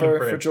fun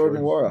for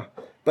Jordan Wara.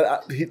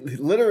 But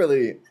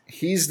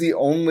he's the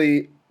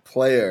only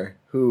player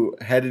who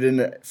headed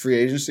into free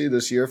agency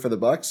this year for the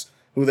Bucks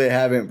who they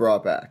haven't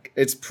brought back.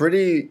 I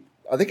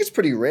think it's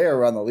pretty rare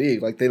around the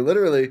league. Like, they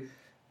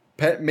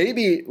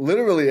maybe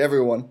literally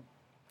everyone,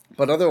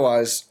 but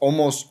otherwise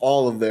almost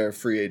all of their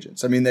free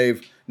agents. I mean,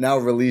 they've now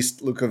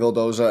released Luka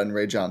Vildoza and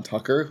Ray-John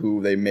Tucker,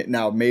 who they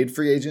now made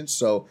free agents.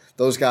 So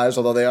those guys,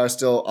 although they are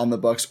still on the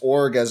Bucks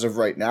org as of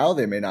right now,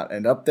 they may not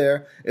end up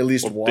there. At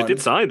least one. They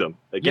did sign them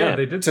again. Yeah,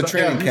 they did to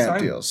training camp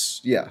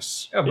deals.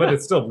 Yes. Yeah, but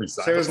it's still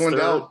re-signed. Same as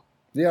Lindell.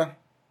 Yeah.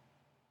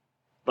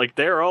 Like,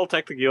 they're all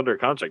technically under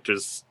contract.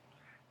 Just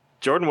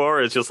Jordan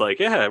Wara is just like,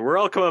 yeah, we're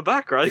all coming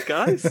back, right,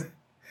 guys?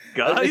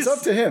 It's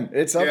up to him.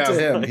 To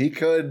him. He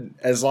could,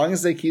 as long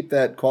as they keep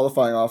that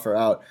qualifying offer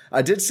out.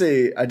 I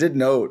noted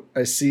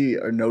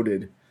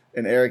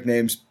in Eric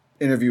Name's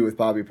interview with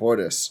Bobby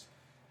Portis.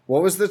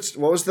 What was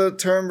the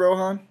term,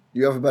 Rohan?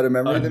 You have a better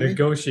memory than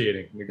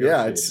negotiating.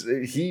 Yeah,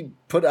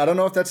 I don't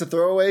know if that's a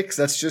throwaway because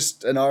that's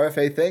just an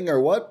RFA thing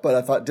or what,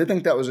 but I did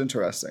think that was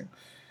interesting.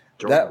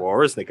 Jordan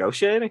Wara is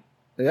negotiating?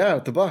 Yeah,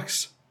 with the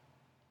Bucks.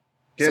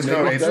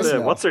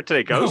 What's there to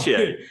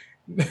negotiate?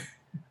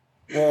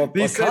 Well,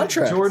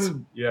 contract.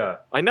 Jordan, yeah.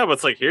 I know, but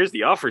it's like, here's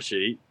the offer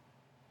sheet.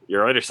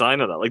 You're either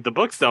signing that. Like, the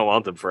Bucks don't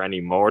want them for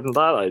any more than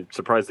that. I'm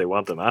surprised they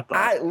want them at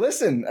that.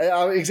 Listen,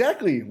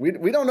 exactly.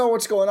 We don't know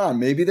what's going on.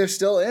 Maybe they're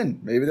still in.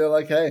 Maybe they're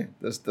like, hey,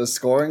 the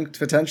scoring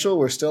potential,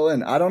 we're still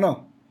in. I don't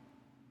know.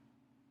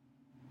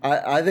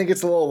 I think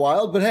it's a little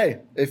wild, but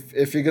hey,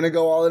 if you're going to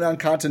go all in on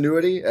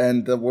continuity,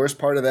 and the worst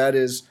part of that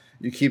is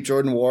you keep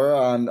Jordan Wara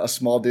on a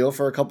small deal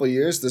for a couple of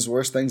years, there's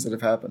worse things that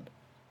have happened.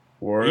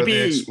 Wara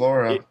the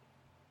Explorer.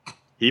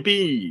 He'd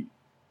be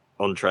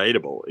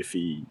untradeable if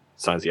he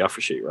signs the offer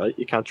sheet, right?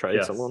 You can't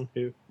trade someone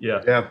who...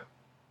 Yeah.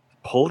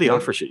 Pull the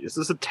offer sheet. This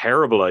is a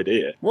terrible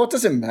idea. Well, it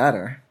doesn't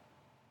matter.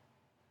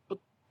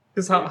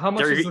 Because how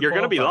much you're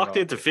going to be locked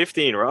into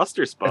 15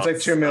 roster spots.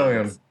 It's like $2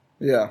 million.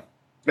 Yeah.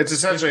 It's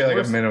essentially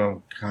like a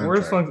minimum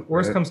contract.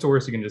 Worst comes to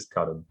worst, you can just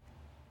cut him.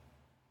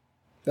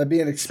 That'd be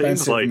an expensive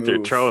Seems like move. They're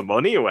throwing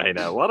money away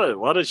now.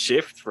 What a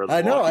shift for the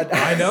I know.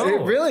 I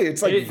know.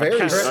 It's like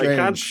very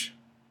strange.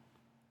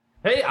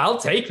 Hey, I'll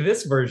take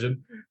this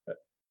version.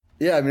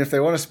 Yeah, I mean, if they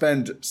want to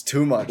spend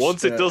too much.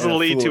 Once it doesn't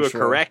lead to a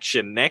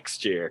correction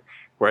next year,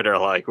 where they're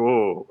like,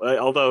 oh,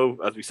 although,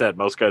 as we said,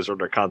 most guys are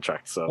under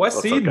contract. So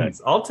West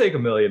Edens, okay. I'll take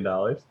 $1 million.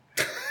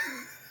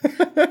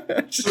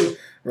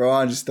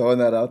 Rohan just throwing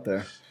that out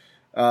there.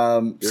 You're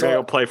going to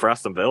go play for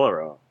Aston Villa,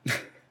 Rohan.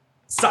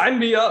 Sign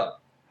me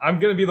up. I'm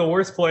going to be the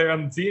worst player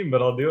on the team,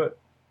 but I'll do it.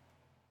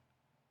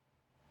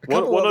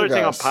 One other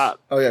thing on Pat.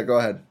 Oh, yeah, go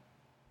ahead.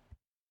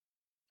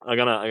 I'm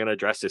gonna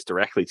address this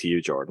directly to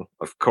you, Jordan.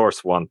 Of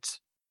course, want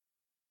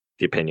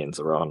the opinions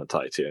of Rohan and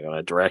Ty too. I'm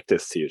gonna direct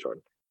this to you,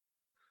 Jordan.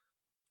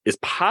 Is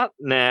Pat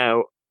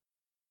now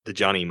the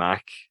Johnny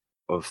Mac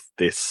of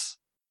this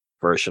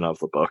version of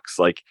the Bucks?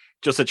 Like,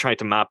 just to try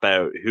to map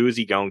out who is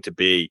he going to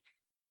be,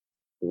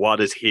 what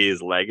is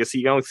his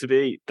legacy going to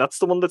be? That's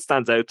the one that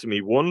stands out to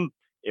me. One,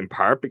 in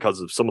part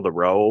because of some of the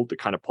role, the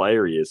kind of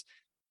player he is.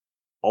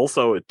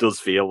 Also, it does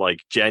feel like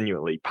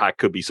genuinely Pat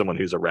could be someone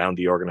who's around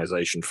the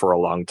organization for a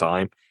long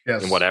time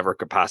in whatever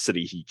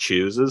capacity he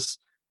chooses.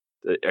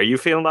 Are you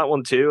feeling that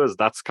one too? As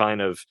that's kind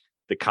of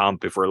the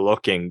comp if we're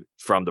looking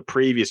from the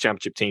previous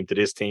championship team to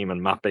this team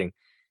and mapping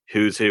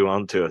who's who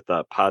onto it,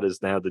 that Pat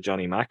is now the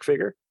Johnny Mac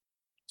figure?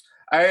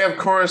 I, of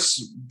course,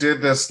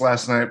 did this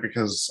last night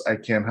because I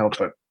can't help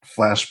but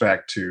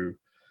flashback to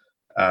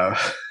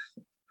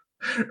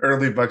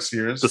early Bucks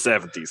years. The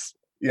 70s.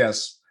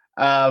 Yes.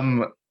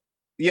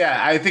 Yeah,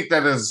 I think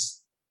that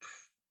is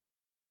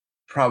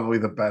probably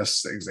the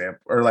best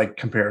example or like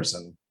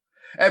comparison.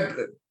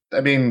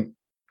 I mean,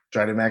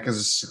 Johnny Mac is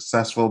a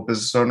successful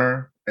business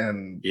owner,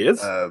 and he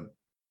is. The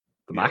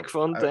Mac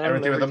Fund,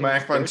 everything with the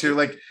Mac Fund too.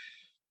 Like,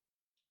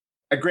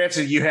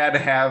 granted, you had to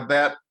have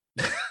that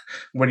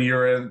when you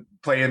were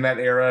playing that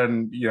era,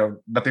 and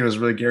nothing was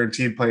really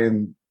guaranteed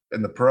playing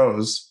in the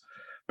pros.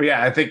 But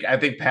yeah, I think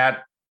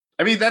Pat.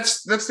 I mean,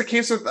 that's the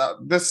case with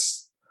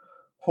this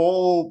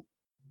whole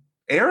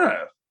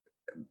era.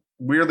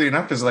 Weirdly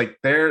enough, is like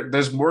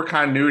there's more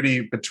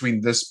continuity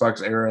between this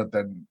Bucks era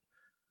than,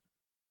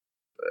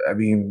 I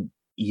mean,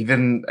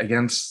 even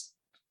against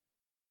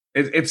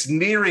it's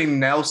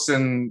nearing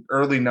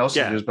early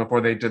Nelson years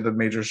before they did the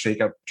major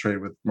shakeup trade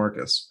with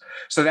Marcus.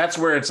 So that's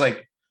where it's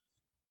like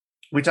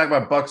we talk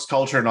about Bucks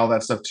culture and all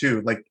that stuff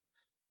too. Like,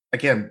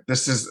 again,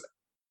 this is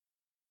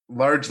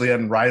largely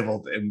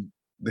unrivaled in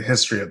the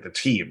history of the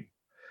team.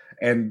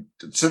 And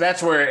so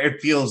that's where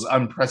it feels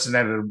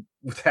unprecedented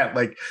with that.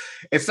 Like,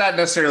 it's not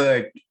necessarily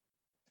like,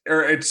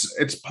 or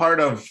it's part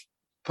of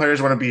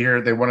players want to be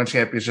here. They want a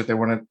championship. They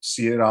want to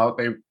see it out.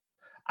 They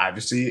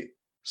obviously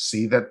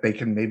see that they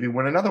can maybe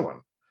win another one.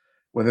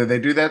 Whether they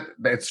do that,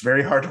 it's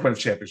very hard to win a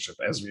championship,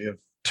 as we have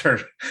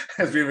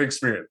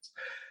experienced.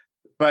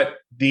 But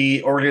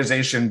the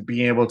organization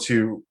being able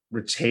to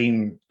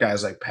retain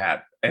guys like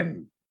Pat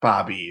and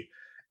Bobby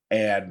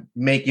and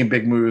making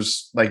big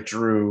moves like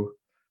Drew,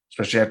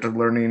 especially after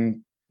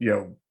learning,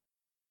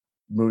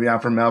 moving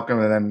on from Malcolm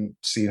and then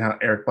seeing how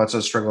Eric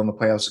Bledsoe struggled in the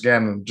playoffs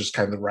again, and just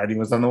kind of the writing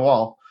was on the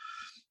wall.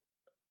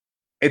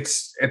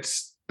 It's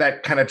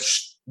that kind of,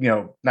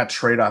 not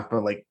trade-off,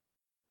 but like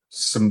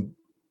some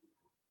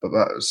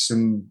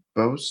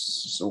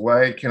symbiose.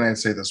 Why can I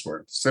say this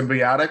word?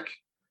 Symbiotic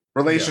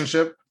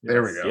relationship. Yeah.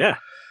 There we go. Yeah.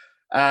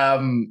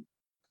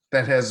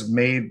 That has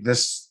made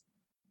this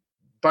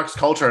Bucks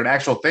culture an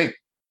actual thing.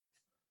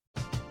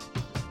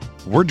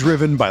 We're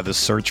driven by the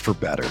search for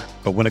better.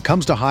 But when it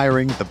comes to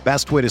hiring, the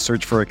best way to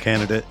search for a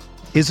candidate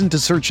isn't to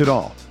search at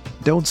all.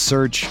 Don't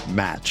search,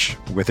 match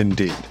with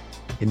Indeed.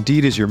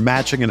 Indeed is your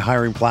matching and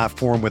hiring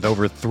platform with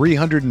over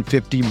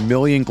 350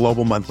 million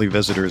global monthly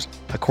visitors,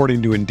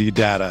 according to Indeed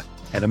data,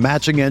 and a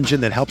matching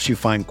engine that helps you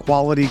find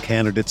quality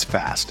candidates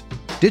fast.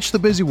 Ditch the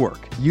busy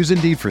work. Use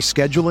Indeed for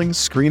scheduling,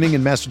 screening,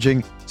 and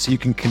messaging so you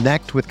can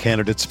connect with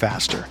candidates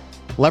faster.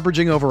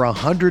 Leveraging over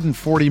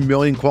 140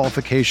 million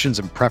qualifications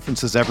and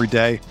preferences every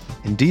day,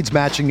 Indeed's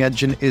matching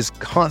engine is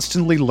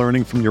constantly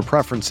learning from your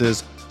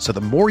preferences, so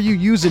the more you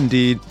use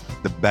Indeed,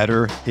 the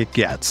better it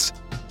gets.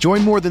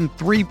 Join more than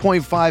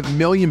 3.5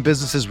 million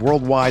businesses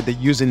worldwide that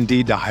use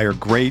Indeed to hire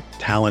great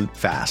talent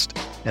fast.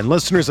 And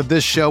listeners of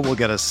this show will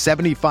get a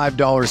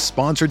 $75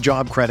 sponsored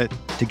job credit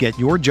to get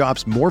your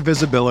jobs more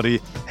visibility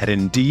at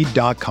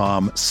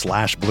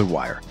Indeed.com/Blue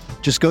Wire.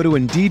 Just go to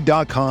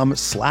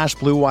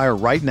Indeed.com/Blue Wire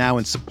right now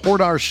and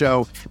support our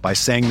show by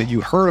saying that you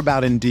heard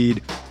about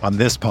Indeed on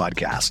this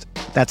podcast.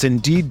 That's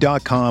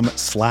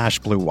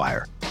Indeed.com/Blue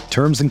Wire.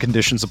 Terms and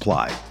conditions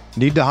apply.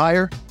 Need to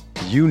hire?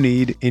 You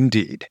need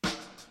Indeed.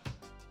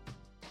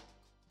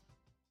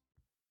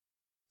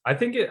 I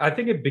think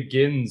it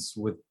begins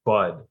with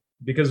Bud,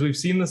 because we've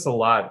seen this a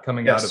lot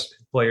coming out of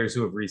players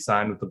who have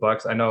re-signed with the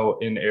Bucks. I know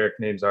in Eric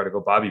Name's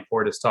article, Bobby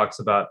Portis talks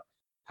about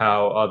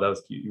how, that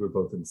was cute. You were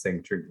both in the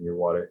sink drinking your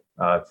water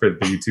for the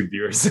YouTube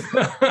viewers.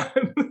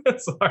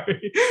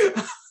 Sorry.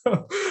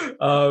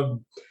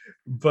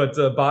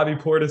 But Bobby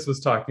Portis was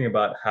talking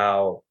about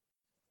how,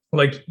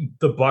 like,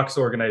 the Bucks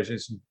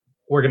organization,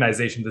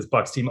 this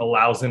Bucks team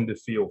allows him to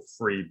feel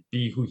free,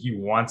 be who he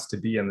wants to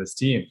be in this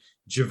team.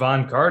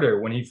 Javon Carter,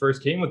 when he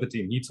first came with the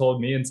team, he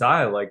told me and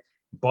Ty, like,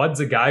 Bud's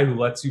a guy who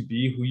lets you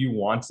be who you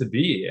want to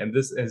be. And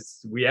this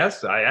is,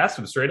 I asked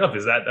him straight up,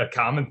 is that a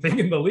common thing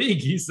in the league?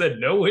 He said,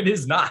 no, it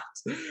is not.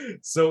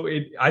 So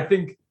I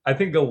think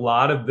a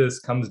lot of this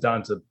comes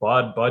down to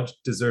Bud. Bud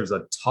deserves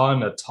a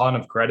ton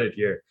of credit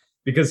here,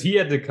 because he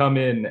had to come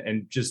in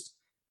and just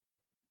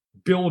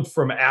build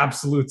from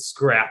absolute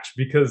scratch,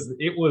 because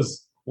it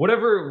was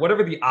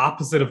whatever the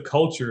opposite of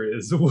culture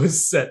is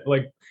was set,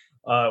 like,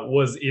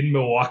 was in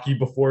Milwaukee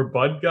before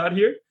Bud got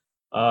here,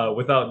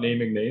 without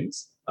naming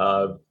names.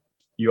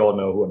 You all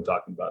know who I'm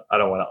talking about. I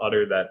don't want to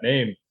utter that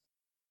name,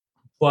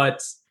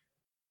 but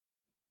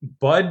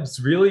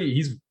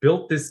he's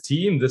built this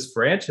team, this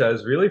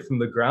franchise, really from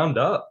the ground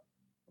up.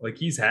 Like,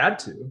 he's had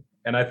to,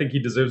 and I think he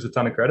deserves a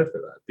ton of credit for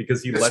that,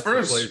 because he lets the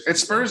players.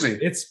 It's Spursy.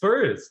 It's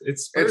Spurs.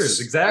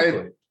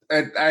 Exactly.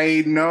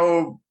 I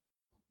know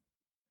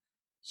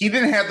he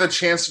didn't have the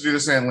chance to do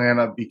this in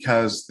Atlanta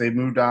because they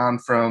moved on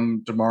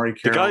from Damari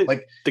Carroll.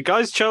 The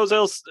guys chose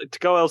to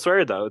go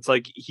elsewhere, though. It's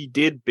like he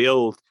did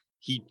build.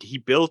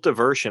 He built a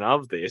version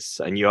of this,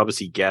 and you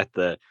obviously get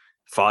the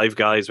 5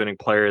 guys winning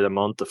Player of the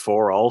Month to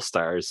 4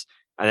 All-Stars,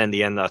 and then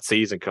the end of that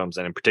season comes,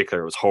 and in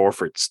particular, it was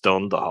Horford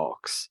stunned the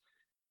Hawks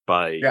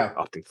by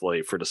opting to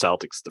leave for the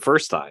Celtics the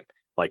first time.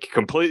 Like,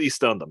 completely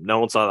stunned them. No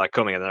one saw that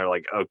coming, and they're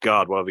like, "Oh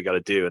God, what have we got to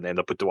do?" And they end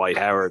up with Dwight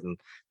Howard, and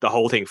the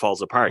whole thing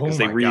falls apart because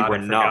they really were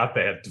not.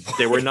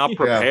 They were not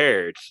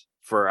prepared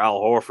for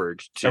Al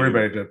Horford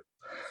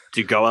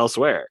to go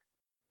elsewhere.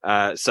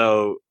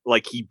 So,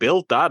 like, he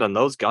built that, and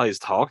those guys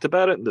talked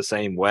about it in the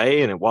same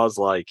way, and it was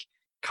like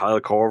Kyle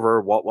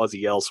Korver. What was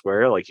he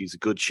elsewhere? Like, he's a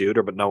good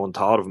shooter, but no one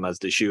thought of him as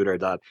the shooter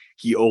that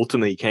he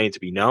ultimately came to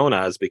be known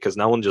as, because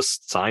no one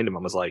just signed him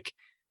and was like,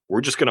 we're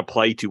just going to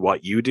play to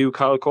what you do,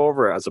 Kyle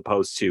Korver, as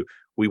opposed to,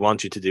 we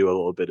want you to do a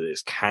little bit of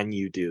this. Can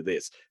you do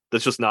this?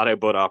 That's just not how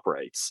Bud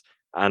operates.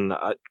 And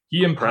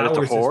he empowers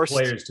his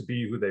players to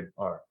be who they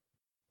are.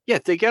 Yeah,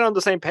 they get on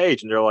the same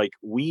page and they're like,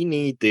 we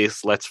need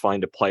this. Let's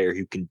find a player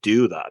who can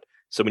do that.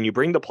 So when you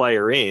bring the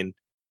player in,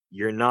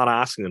 you're not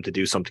asking them to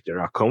do something they're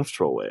not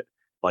comfortable with.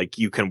 Like,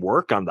 you can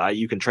work on that.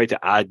 You can try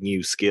to add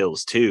new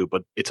skills too,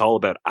 but it's all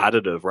about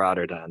additive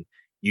rather than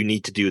you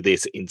need to do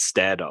this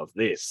instead of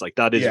this. Like,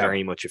 that is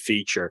very much a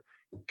feature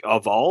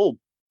of all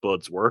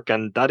Bud's work,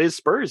 and that is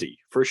Spursy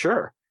for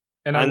sure.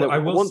 And I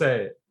will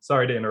say,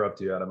 sorry to interrupt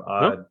you,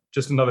 Adam.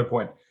 Just another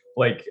point.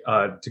 Like,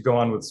 to go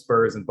on with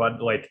Spurs and Bud,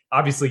 like,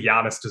 obviously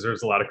Giannis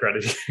deserves a lot of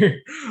credit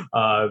here.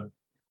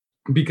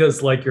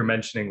 Because, like you're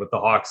mentioning with the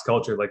Hawks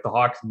culture, like, the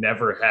Hawks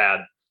never had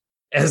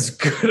as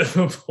good of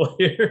a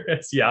player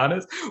as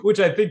Giannis, which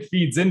I think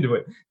feeds into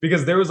it,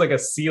 because there was like a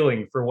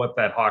ceiling for what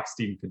that Hawks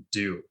team could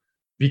do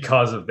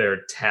because of their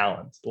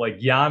talent. Like,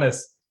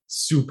 Giannis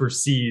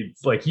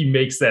supersedes, like, he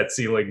makes that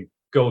ceiling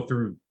go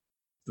through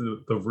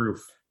the roof.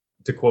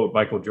 To quote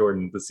Michael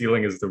Jordan, the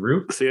ceiling is the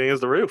roof. The ceiling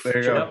is the roof. There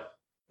you go.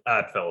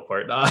 It fell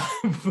apart.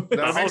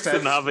 That makes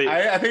sense.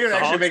 I think it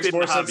actually makes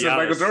more sense than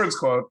Michael Jordan's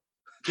quote.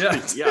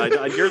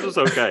 Yeah, yours was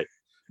okay.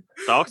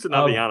 The Hawks didn't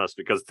have Giannis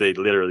because they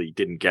literally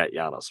didn't get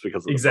Giannis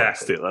because of the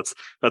Bucks too.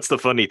 That's the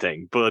funny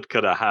thing. Bud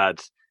could have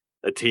had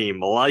a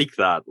team like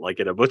that, like,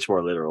 in a much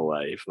more literal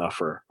way, if not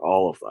for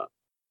all of that.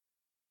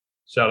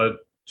 Shout out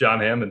John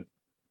Hammond.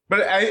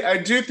 But I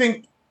do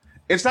think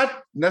it's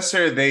not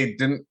necessarily they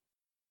didn't.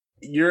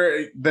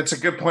 That's a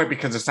good point,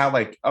 because it's not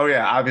like, oh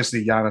yeah,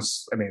 obviously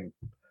Giannis. I mean,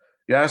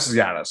 Giannis is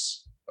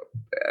Giannis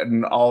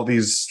in all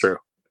these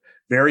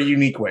very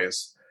unique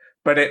ways.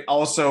 But it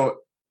also,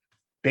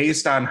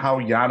 based on how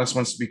Giannis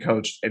wants to be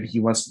coached and he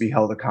wants to be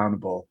held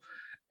accountable.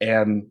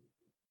 And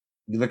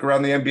you look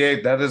around the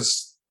NBA, that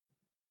is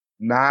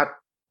not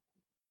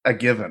a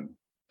given.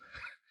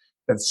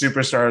 That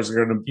superstars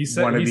are going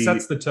to want to be. He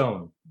sets the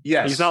tone.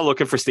 Yes. He's not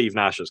looking for Steve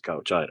Nash as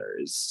coach either,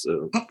 is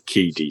a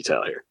key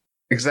detail here.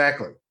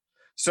 Exactly.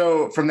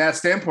 So from that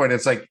standpoint,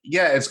 it's like,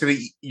 yeah,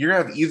 you're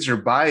going to have easier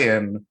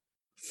buy-in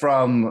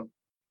from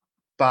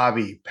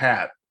Bobby,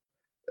 Pat,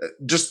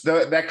 just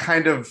that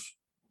kind of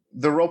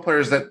the role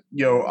players that,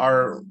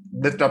 are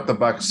lift up the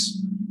Bucks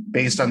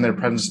based on their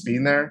presence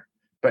being there.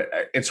 But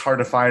it's hard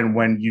to find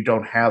when you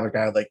don't have a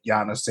guy like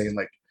Giannis saying,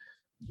 like,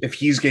 if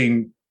he's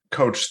getting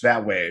coached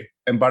that way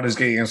and Bud is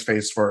getting in his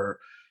face for,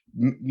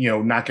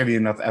 not getting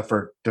enough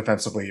effort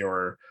defensively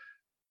or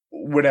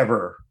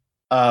whatever.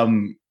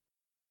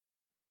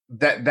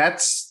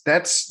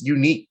 That's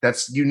unique.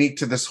 That's unique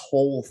to this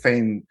whole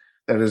thing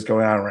that is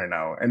going on right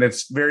now. And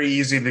it's very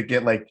easy to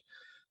get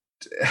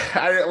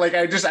I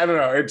don't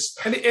know. It's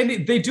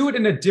and they do it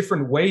in a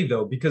different way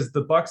though, because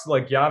the Bucks,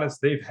 like Giannis,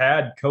 they've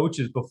had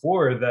coaches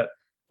before that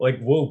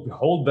will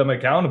hold them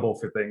accountable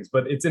for things,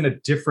 but it's in a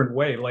different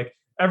way. Like,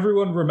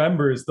 everyone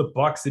remembers the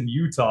Bucks in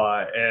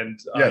Utah and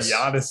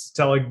Giannis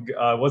telling,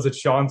 was it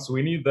Sean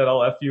Sweeney that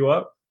I'll F you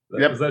up?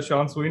 Yep. Was that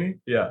Sean Sweeney?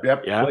 Yeah.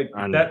 Yep. Yeah.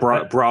 And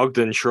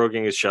Brogdon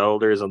shrugging his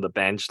shoulders on the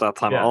bench that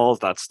time, all of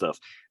that stuff.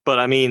 But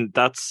I mean,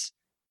 that's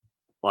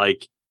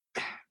like,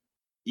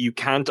 you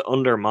can't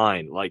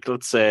undermine, like,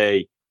 let's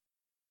say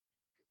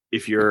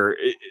if you're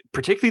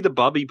particularly the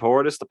Bobby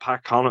Portis, the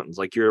Pat Connaughtons,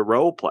 like, you're a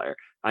role player.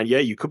 And yeah,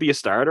 you could be a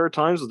starter at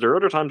times, but there are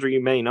other times where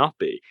you may not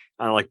be.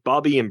 And like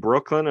Bobby in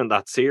Brooklyn and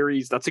that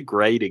series, that's a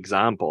great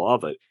example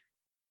of it.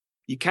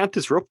 You can't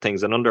disrupt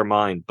things and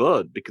undermine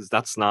Bud, because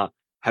that's not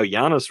how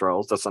Giannis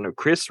rolls. That's not how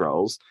Chris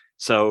rolls.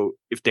 So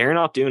if they're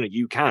not doing it,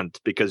 you can't,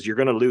 because you're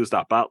going to lose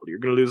that battle. You're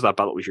going to lose that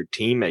battle with your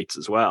teammates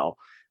as well,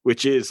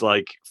 which is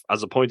like,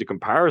 as a point of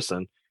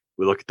comparison,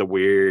 we look at the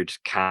weird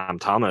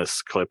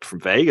Thomas clip from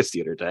Vegas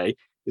the other day.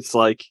 It's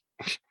like,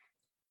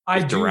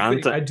 if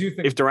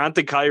Durant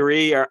and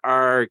Kyrie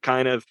are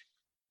kind of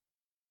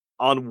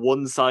on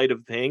one side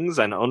of things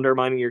and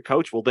undermining your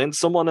coach, well, then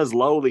someone as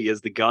lowly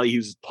as the guy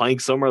who's playing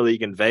Summer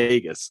League in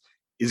Vegas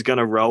is going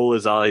to roll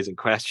his eyes in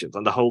questions,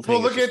 and the whole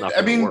thing.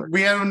 Well,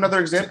 we have another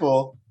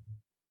example.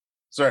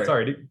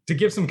 Sorry, to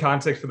give some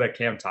context for that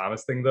Cam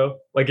Thomas thing, though,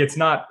 like, it's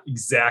not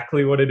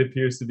exactly what it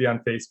appears to be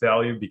on face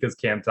value, because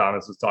Cam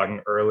Thomas was talking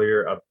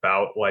earlier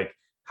about like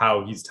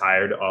how he's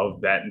tired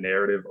of that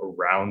narrative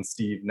around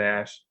Steve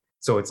Nash.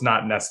 So it's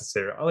not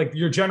necessary. Like,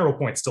 your general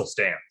point still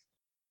stands.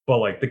 But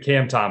like the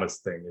Cam Thomas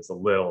thing is a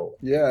little.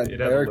 Yeah,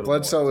 Eric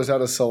Bledsoe was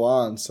at a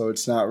salon, so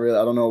it's not really.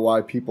 I don't know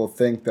why people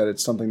think that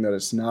it's something that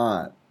it's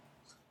not.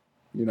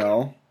 You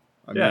know,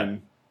 I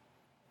mean,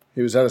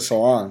 he was at a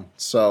salon,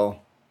 so.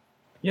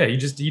 Yeah, he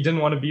didn't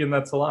want to be in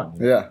that salon.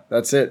 Yeah,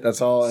 that's it.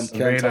 That's all. And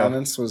Cam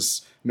Thomas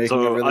was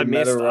making a really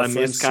meta reference. I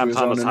missed Cam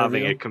Thomas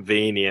having a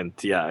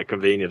convenient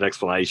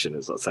explanation,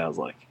 is what it sounds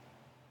like.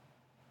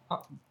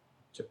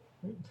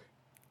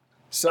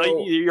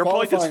 So your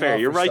point is fair.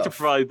 You're right to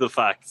provide the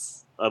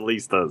facts, at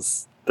least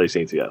as they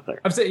seem to get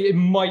there. I'm saying it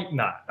might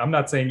not. I'm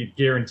not saying it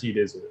guaranteed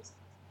is or isn't.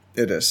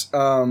 It is.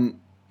 Rowan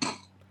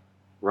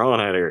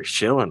out here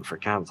shilling for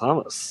Cam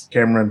Thomas.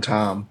 Cameron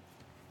Tom.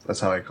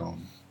 That's how I call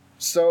him.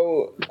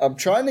 So I'm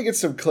trying to get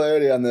some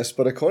clarity on this,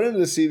 but according to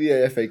the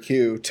CBA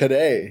FAQ,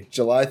 today,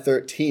 July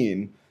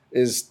 13,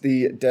 is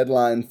the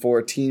deadline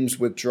for teams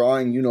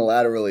withdrawing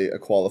unilaterally a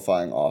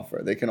qualifying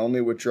offer. They can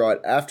only withdraw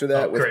it after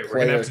that with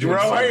players.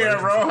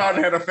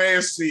 Rohan had a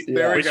face.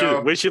 There we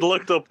go. We should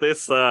looked up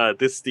this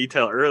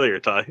detail earlier,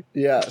 Ty.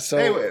 Yeah,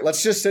 so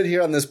let's just sit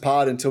here on this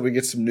pod until we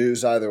get some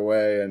news either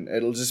way, and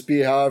it'll just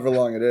be however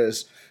long it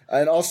is.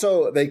 And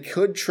also, they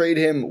could trade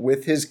him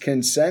with his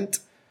consent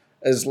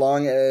as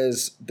long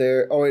as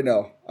they're... Oh, wait,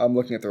 no. I'm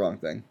looking at the wrong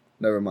thing.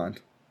 Never mind.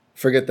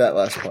 Forget that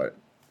last part.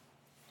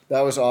 That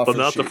was off. But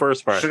not the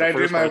first part. Should I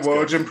do my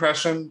Woj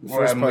impression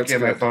when I'm looking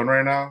at my phone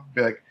right now?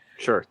 Be like,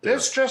 sure.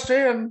 This just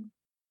in.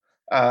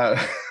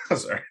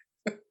 Sorry.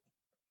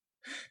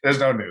 There's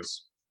no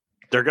news.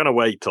 They're going to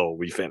wait till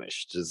we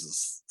finish.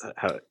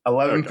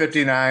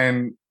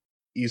 11:59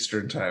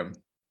 Eastern time.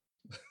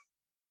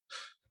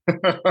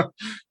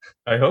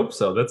 I hope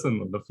so. That's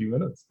in a few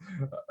minutes.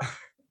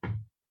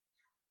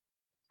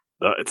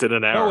 It's in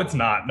an hour.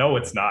 No,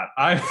 it's not.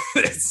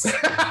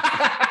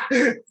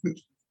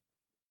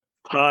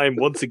 Time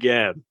once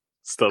again.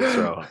 Stubbs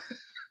Rohan.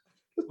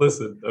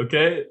 Listen,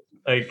 okay?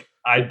 Like,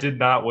 I did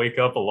not wake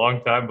up a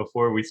long time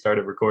before we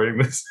started recording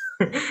this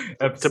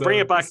episode. To bring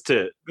it back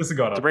to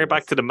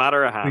the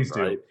matter at hand,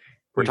 right?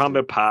 We're talking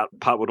about Pat.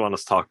 Pat would want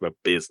us to talk about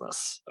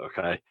business,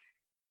 okay?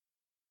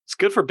 It's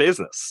good for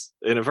business.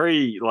 In a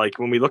very, like,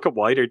 when we look at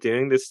why they're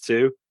doing this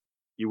too,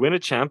 you win a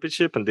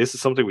championship, and this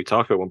is something we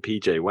talked about when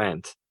PJ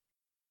went.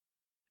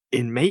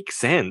 It makes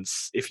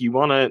sense if you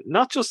want to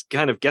not just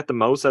kind of get the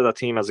most out of that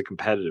team as a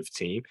competitive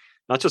team,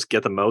 not just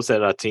get the most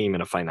out of that team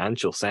in a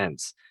financial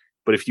sense,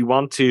 but if you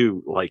want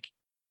to like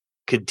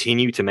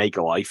continue to make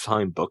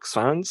lifetime Bucks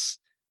fans,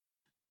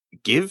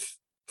 give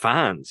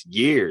fans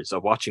years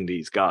of watching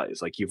these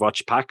guys. Like, you've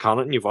watched Pat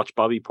Connaughton, you've watched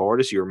Bobby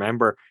Portis, you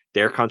remember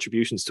their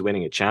contributions to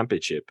winning a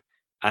championship,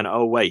 and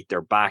oh wait,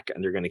 they're back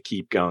and they're going to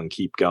keep going.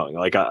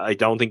 Like, I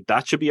don't think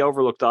that should be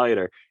overlooked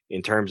either.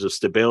 In terms of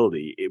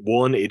stability,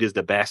 it is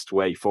the best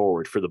way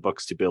forward for the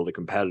Bucks to build a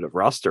competitive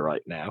roster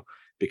right now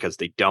because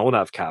they don't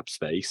have cap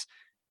space.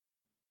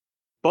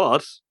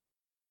 But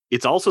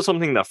it's also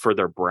something that for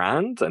their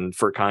brand and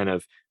for kind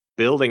of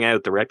building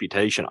out the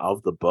reputation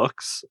of the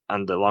Bucks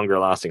and the longer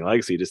lasting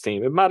legacy of this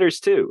team, it matters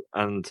too.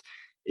 And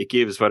it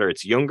gives, whether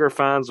it's younger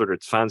fans, whether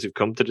it's fans who've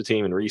come to the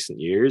team in recent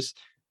years,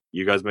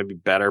 you guys may be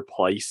better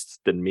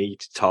placed than me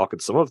to talk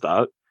at some of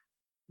that.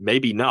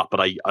 Maybe not,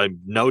 but I'm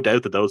no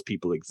doubt that those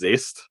people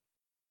exist.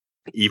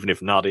 Even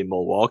if not in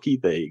Milwaukee,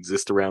 they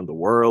exist around the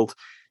world.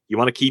 You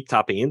want to keep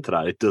tapping into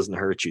that. It doesn't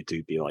hurt you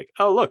to be like,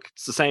 oh, look,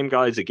 it's the same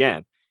guys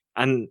again.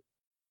 And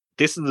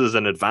this is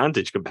an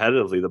advantage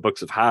competitively the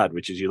Bucks have had,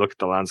 which is you look at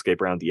the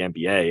landscape around the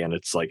NBA and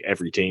it's like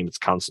every team, it's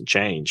constant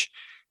change.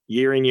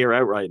 Year in, year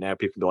out right now,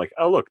 people can be like,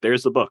 oh, look,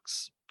 there's the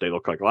Bucks. They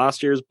look like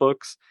last year's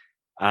Bucks.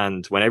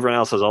 And when everyone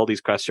else has all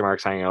these question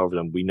marks hanging over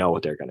them, we know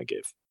what they're going to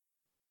give.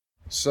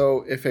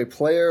 So if a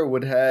player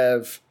would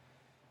have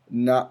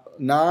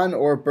non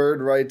or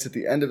bird rights at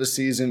the end of a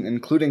season,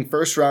 including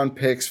first-round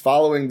picks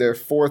following their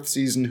fourth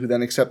season, who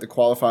then accept the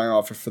qualifying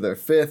offer for their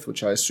fifth,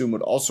 which I assume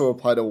would also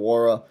apply to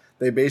Wara,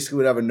 they basically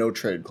would have a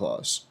no-trade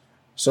clause.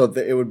 So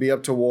it would be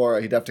up to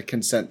Wara. He'd have to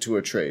consent to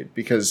a trade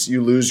because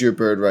you lose your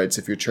bird rights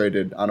if you're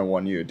traded on a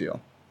one-year deal.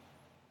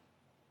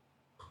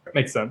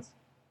 Makes sense.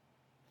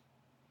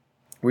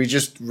 We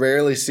just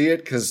rarely see it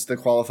because the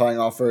qualifying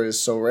offer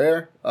is so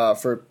rare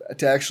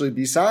to actually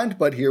be signed.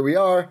 But here we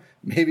are,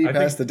 maybe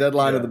past the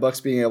deadline of the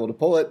Bucks being able to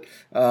pull it,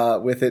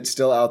 with it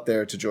still out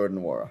there to Jordan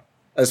Nwora,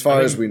 as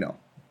far as we know.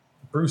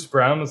 Bruce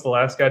Brown was the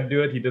last guy to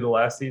do it. He did it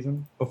last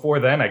season. Before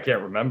then, I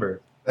can't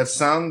remember. That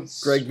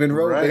sounds Greg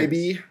Monroe, right.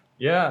 Baby.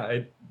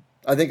 Yeah,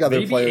 I think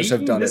other players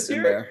have done it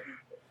in there.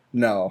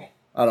 No,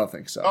 I don't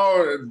think so.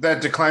 Oh,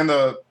 that declined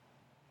no,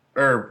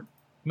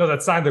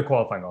 that signed the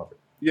qualifying offer.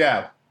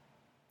 Yeah.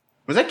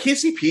 Was that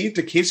KCP?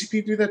 Did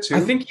KCP do that too? I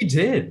think he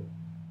did.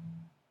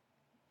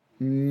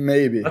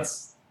 Maybe.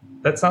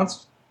 That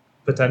sounds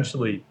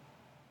potentially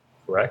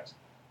correct.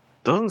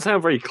 Doesn't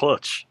sound very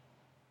clutch.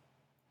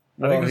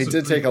 Well, he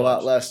did take a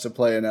lot less to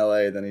play in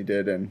LA than he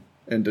did in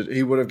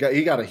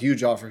he got a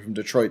huge offer from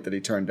Detroit that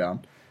he turned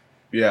down.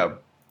 Yeah.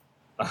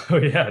 Oh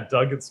yeah,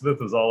 Doug Smith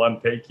was all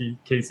on pay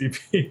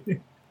KCP.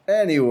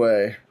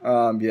 Anyway,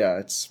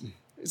 it's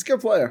a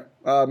good player.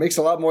 Makes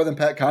a lot more than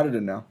Pat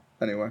Connaughton now.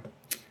 Anyway.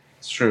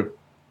 It's true.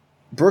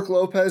 Brooke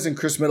Lopez and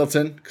Chris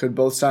Middleton could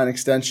both sign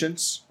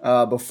extensions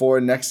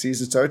before next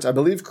season starts. I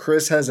believe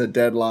Chris has a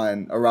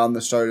deadline around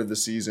the start of the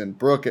season.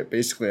 Brooke at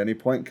basically any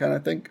point, kind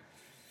of think.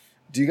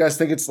 Do you guys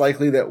think it's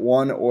likely that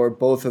one or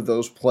both of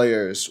those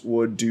players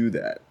would do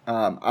that?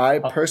 I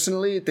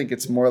personally think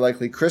it's more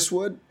likely Chris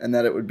would, and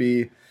that it would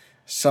be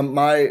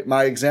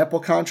my example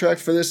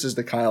contract for this is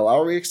the Kyle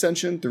Lowry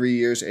extension, 3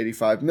 years,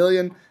 $85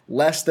 million,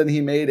 less than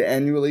he made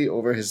annually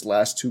over his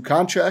last 2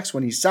 contracts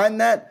when he signed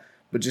that,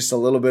 but just a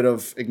little bit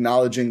of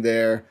acknowledging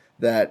there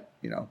that,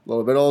 a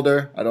little bit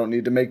older, I don't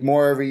need to make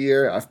more every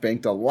year. I've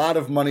banked a lot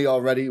of money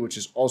already, which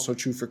is also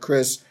true for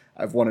Chris.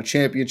 I've won a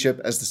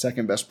championship as the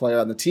second best player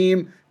on the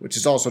team, which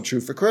is also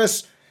true for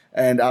Chris.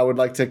 And I would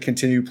like to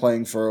continue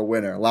playing for a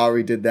winner.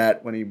 Lowry did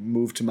that when he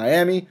moved to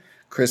Miami.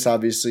 Chris,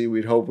 obviously,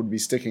 we'd hope would be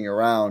sticking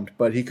around,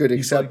 but he could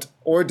accept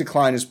or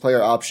decline his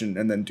player option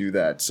and then do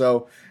that.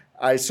 So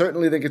I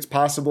certainly think it's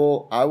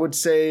possible. I would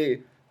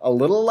say a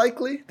little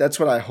likely. That's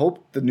what I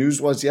hope the news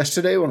was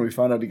yesterday when we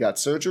found out he got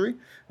surgery.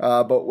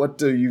 But what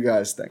do you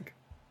guys think?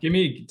 Give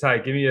me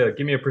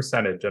a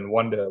percentage on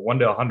 1 to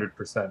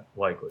 100%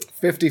 likely.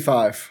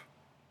 55.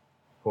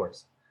 Of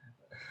course.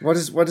 What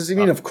does he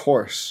mean? Of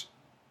course.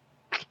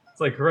 It's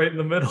like right in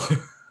the middle.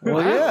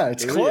 Well, yeah,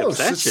 it's close.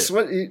 It's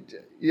what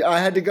I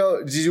had to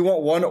go. Did you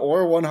want 1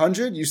 or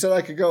 100? You said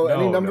I could go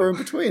any number in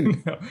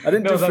between. No. I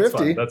didn't do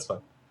 50. That's fine.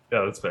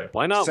 Yeah, that's fair.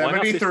 Why not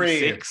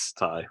 56,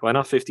 Ty? Why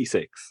not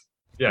 56?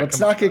 Yeah, let's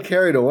not get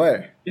carried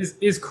away.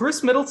 Is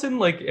Chris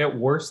Middleton at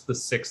worst the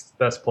 6th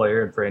best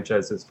player in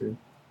franchise history?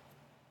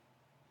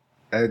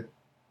 I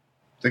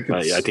think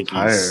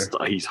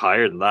he's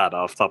higher than that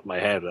off the top of my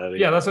head.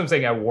 Yeah, that's what I'm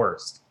saying. At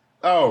worst.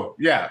 Oh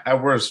yeah,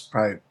 at worst,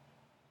 probably.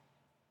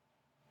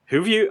 Who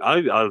have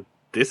you?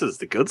 This is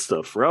the good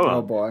stuff, Rowan.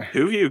 Oh boy,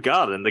 who have you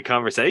got in the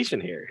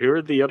conversation here? Who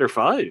are the other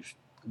 5?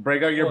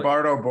 Break out your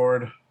Bardo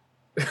board.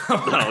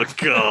 Oh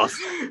god.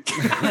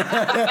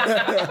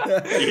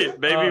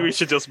 Maybe we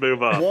should just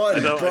move on. 1, I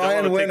don't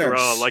Brian want to think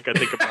Winters. like I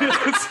think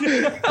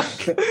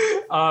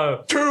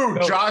about 2,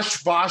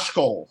 Josh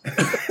Boschkel.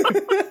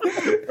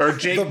 Or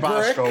Jake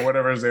Boschkel,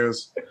 whatever his name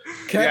is.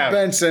 Kent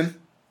Benson.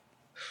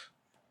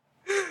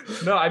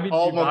 No, I mean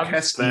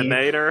Van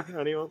Nader,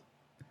 anyone?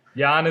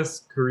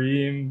 Giannis,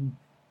 Kareem,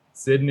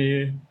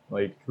 Sydney,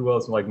 who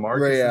else?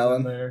 Marcus Ray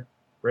Allen. in there.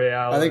 Ray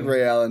Allen. I think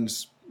Ray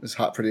Allen's is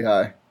pretty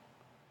high.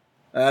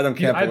 Adam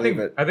can't believe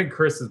it. I think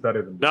Chris is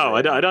better than. No,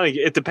 I don't think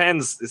it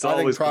depends. It's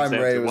always Prime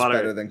Ray was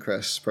better than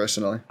Chris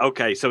personally.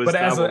 Okay, so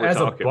as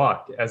a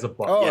buck.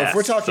 Oh, yes. If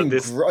we're talking,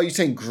 are you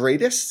saying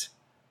greatest?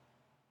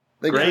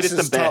 Greatest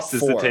and best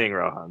is the thing,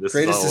 Rohan.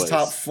 Greatest is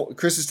top 4.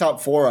 Chris is top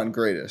 4 on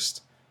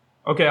greatest.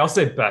 Okay, I'll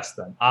say best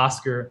then.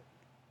 Oscar.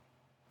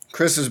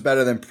 Chris is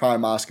better than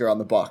prime Oscar on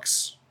the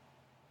Bucks.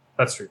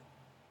 That's true.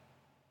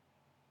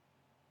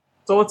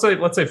 So let's say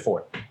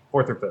 4th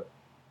or 5th.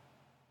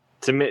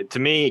 To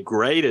me,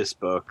 greatest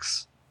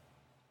books.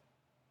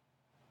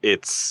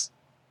 It's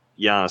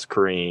Giannis,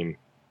 Kareem,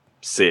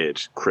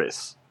 Sid,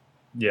 Chris.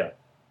 Yeah,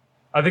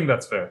 I think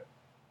that's fair.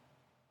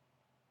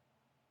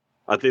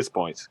 At this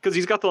point, because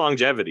he's got the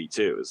longevity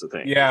too, is the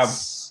thing. Yeah,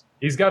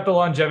 he's got the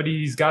longevity.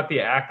 He's got the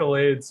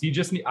accolades.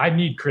 I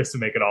need Chris to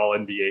make an All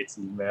NBA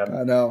team, man.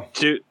 I know.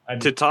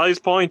 To Ty's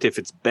point, if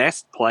it's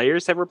best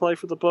players ever play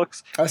for the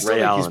Bucks,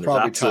 Ray Allen is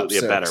absolutely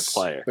a better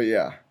player. But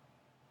yeah.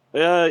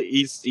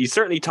 He's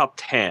certainly top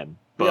 10.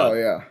 But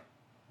yeah.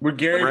 Would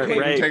Gary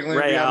Payton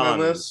technically be on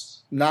that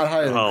list? Not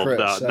higher than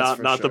Chris. No, not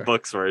sure. the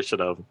Bucks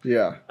version of him.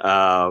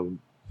 Yeah.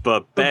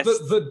 But best.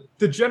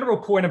 The general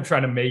point I'm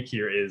trying to make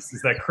here is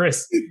that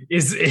Chris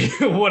is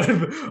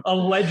a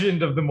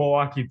legend of the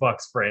Milwaukee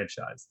Bucks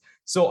franchise.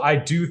 So I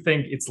do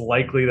think it's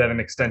likely that an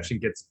extension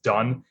gets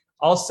done.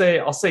 I'll say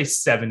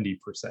 70%,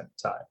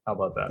 Ty. How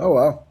about that? Oh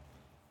wow.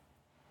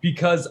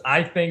 Because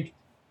I think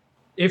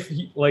if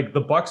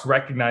the Bucks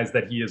recognize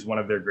that he is one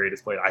of their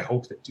greatest players, I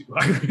hope they do.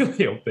 I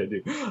really hope they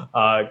do.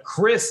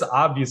 Chris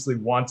obviously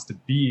wants to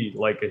be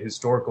a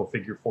historical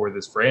figure for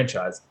this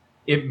franchise.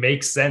 It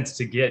makes sense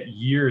to get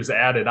years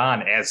added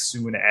on as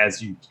soon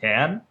as you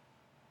can.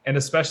 And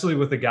especially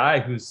with a guy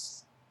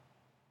who's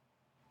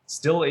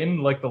still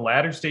in the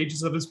latter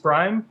stages of his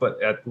prime,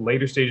 but at the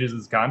later stages of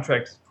his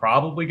contract is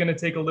probably going to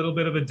take a little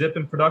bit of a dip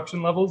in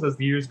production levels as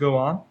the years go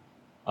on.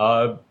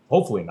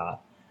 Hopefully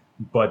not.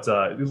 But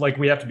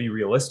we have to be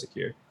realistic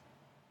here.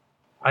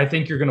 I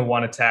think you're going to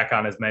want to tack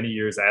on as many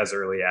years as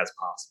early as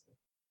possible.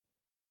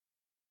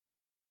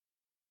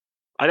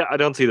 I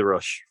don't see the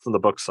rush from the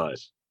Bucks side.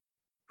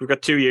 We've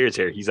got 2 years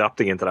here. He's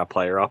opting into that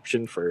player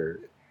option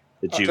for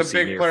the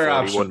juicy near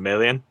 $41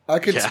 million.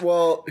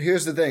 Well,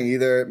 here's the thing.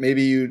 Either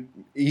maybe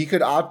he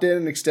could opt in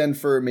and extend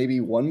for maybe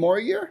 1 more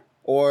year,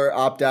 or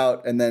opt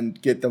out and then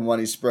get the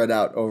money spread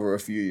out over a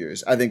few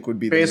years. I think would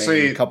be the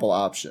main couple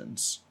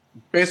options.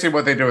 Basically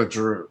what they do with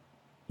Drew.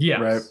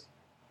 Yeah. Right?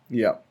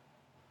 Yeah.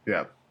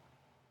 Yeah.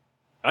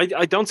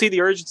 I don't see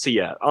the urgency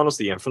yet,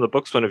 honestly, and from the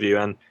Bucks' point of view.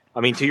 And I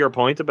mean, to your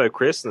point about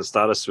Chris and the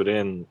status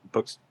within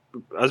Bucks,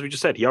 as we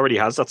just said, he already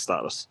has that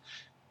status.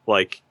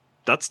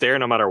 That's there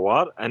no matter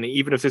what. And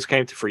even if this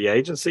came to free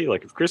agency,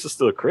 if Chris is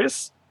still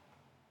Chris,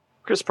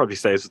 Chris probably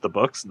stays with the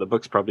Bucks, and the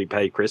Bucks probably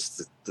pay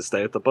Chris to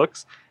stay at the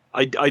Bucks.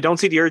 I don't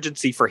see the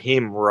urgency for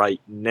him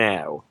right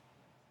now.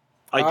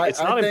 It's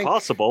not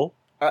impossible.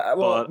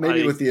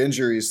 Maybe with the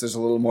injuries, there's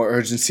a little more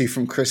urgency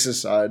from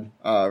Chris's side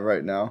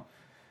right now.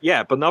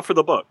 Yeah, but not for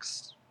the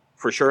Bucks.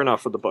 For sure, not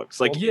for the Bucks.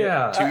 Like,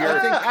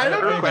 I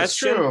don't think that's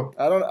true.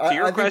 I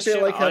think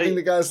they like having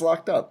the guys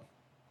locked up.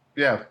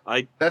 Yeah,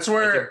 I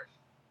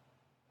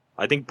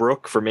think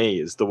Brook for me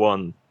is the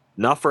one.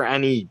 Not for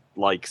any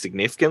like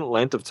significant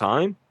length of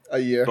time. A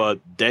year, but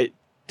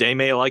they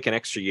may like an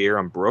extra year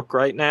on Brook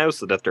right now,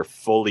 so that they're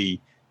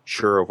fully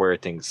sure of where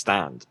things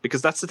stand.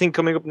 Because that's the thing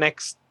coming up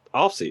next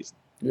offseason.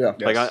 Yeah,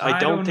 like I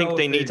don't think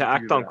they need to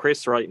act on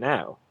Chris right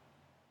now.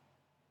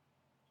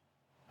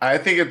 I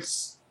think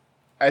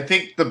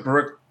the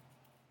Brook.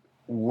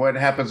 What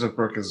happens with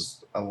Brook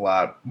is a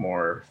lot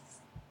more.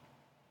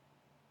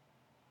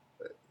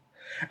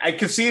 I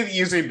can see it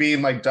usually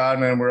being like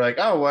done, and we're like,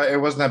 oh, well, it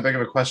wasn't that big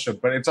of a question.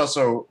 But it's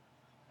also,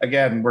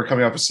 again, we're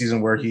coming off a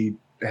season where he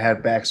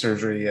had back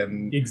surgery,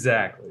 and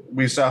exactly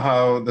we saw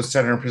how the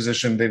center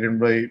position they didn't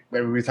really.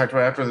 Maybe we talked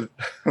about after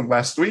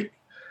last week.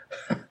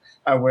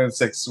 I went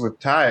 6 with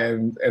Ty,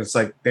 and it's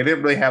like they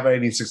didn't really have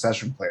any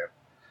succession plan.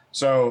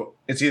 So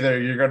it's either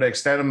you're going to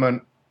extend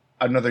him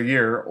another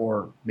year,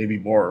 or maybe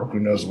more. Who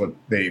knows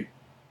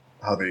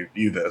how they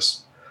view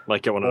this.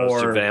 Like get one of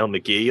those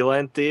JaVale McGee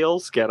length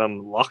deals, get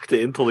him locked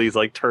in until he's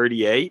like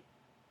 38.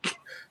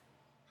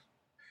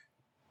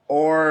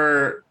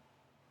 Or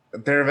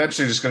they're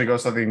eventually just going to go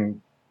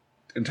something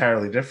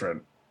entirely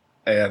different.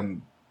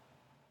 And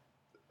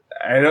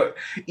I don't.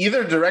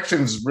 Either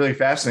direction's really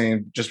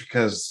fascinating, just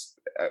because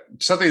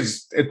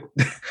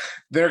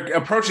they're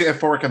approaching a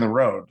fork in the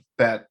road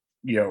that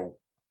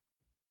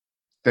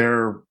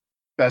their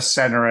best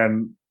center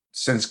and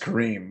since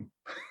Kareem.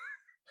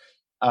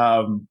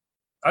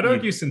 I'd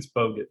argue since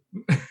Bogut.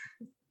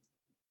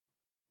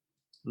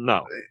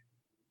 No.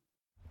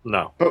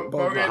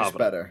 Bogut's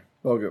better.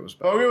 Bogut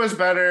was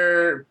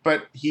better,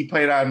 but he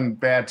played on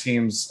bad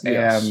teams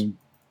and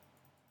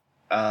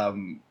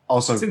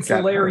also since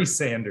Larry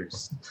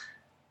Sanders.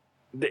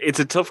 It's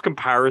a tough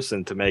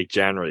comparison to make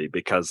generally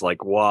because,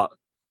 like, what?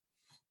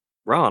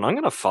 Ron, I'm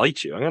going to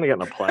fight you. I'm going to get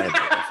in a plane.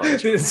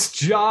 It's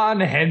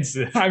John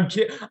Henson.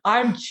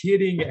 I'm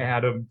kidding,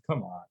 Adam.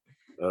 Come on.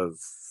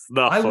 That's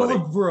not funny.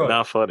 Love Brooke.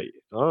 Not funny.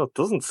 Oh, it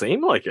doesn't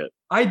seem like it.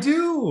 I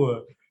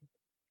do.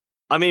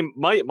 I mean,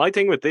 my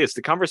thing with this,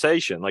 the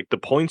conversation, like the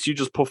points you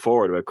just put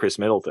forward about Chris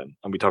Middleton,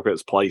 and we talk about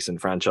his place in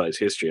franchise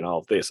history and all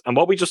of this, and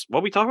what we talk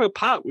about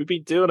Pat, we've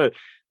been doing it.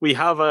 We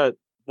have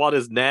what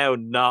is now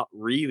not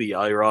really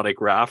ironic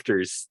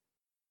Raptors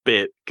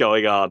bit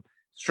going on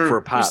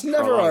for Pat. It's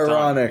never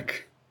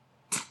ironic.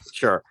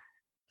 Sure.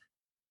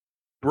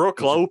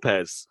 Brook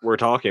Lopez, we're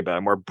talking about,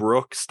 and where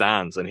Brook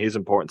stands and his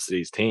importance to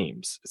these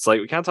teams. It's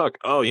like, we can't talk,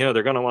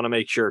 they're going to want to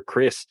make sure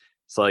Chris.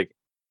 It's like,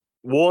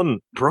 one,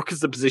 Brook is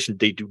the position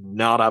they do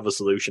not have a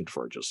solution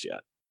for just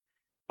yet.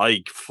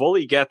 I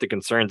fully get the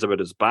concerns about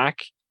his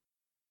back.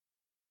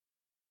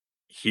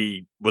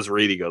 He was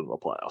really good in the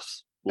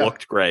playoffs.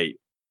 Looked great.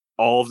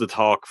 All of the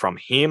talk from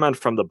him and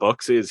from the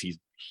Bucks is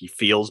he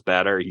feels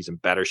better. He's in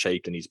better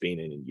shape than he's been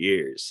in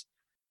years.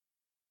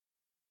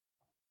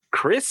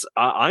 Chris,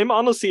 I'm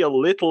honestly a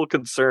little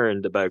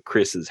concerned about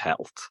Chris's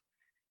health.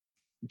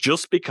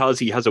 Just because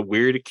he has a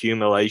weird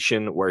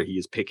accumulation where he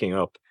is picking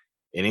up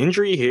an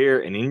injury here,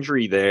 an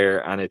injury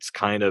there, and it's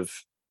kind of,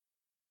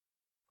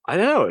 I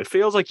don't know, it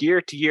feels like year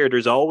to year,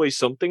 there's always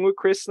something with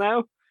Chris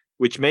now,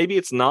 which maybe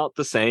it's not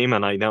the same,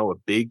 and I know a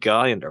big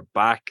guy and their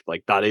back,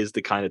 like that is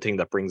the kind of thing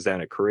that brings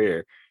down a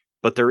career.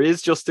 But there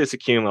is just this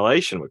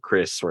accumulation with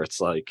Chris where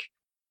it's like,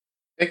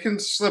 it can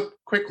slip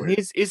quickly.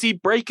 Is he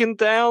breaking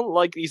down?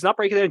 Like, he's not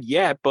breaking down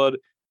yet, but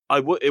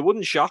it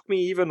wouldn't shock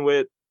me even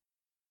with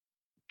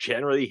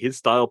generally his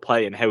style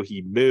play and how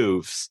he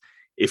moves.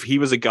 If he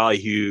was a guy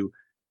who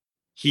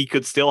he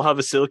could still have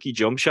a silky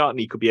jump shot and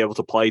he could be able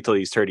to play till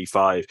he's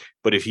 35,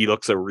 but if he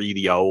looks a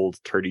really old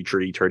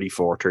 33,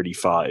 34,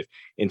 35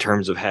 in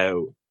terms of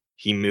how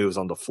he moves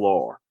on the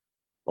floor,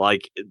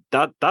 like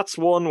that's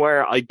one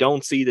where I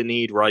don't see the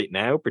need right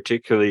now,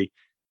 particularly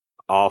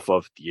off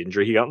of the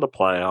injury he got in the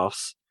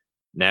playoffs.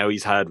 Now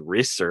he's had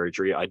wrist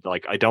surgery. I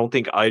don't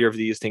think either of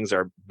these things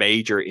are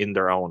major in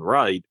their own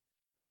right,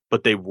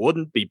 but they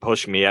wouldn't be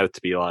pushing me out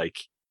to be like,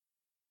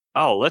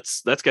 oh,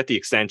 let's get the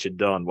extension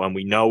done when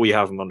we know we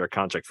have him under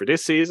contract for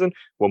this season,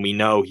 when we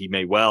know he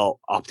may well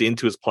opt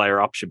into his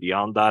player option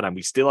beyond that, and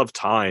we still have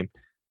time.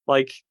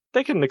 Like,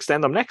 they can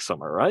extend him next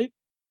summer, right?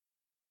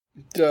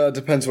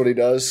 Depends what he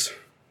does.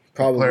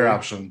 Probably player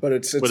option, but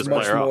it's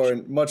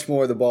much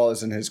more. The ball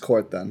is in his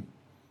court then.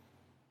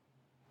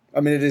 I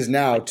mean, it is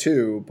now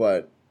too,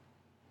 but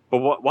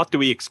what do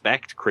we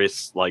expect,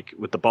 Chris? Like,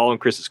 with the ball in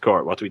Chris's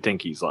court, what do we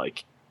think he's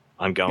like?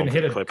 I'm going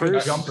to the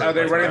Clippers. Are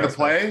they running the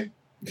play?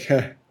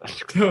 Yeah.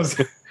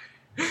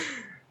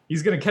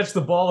 He's going to catch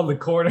the ball in the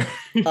corner.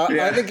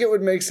 I think it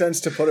would make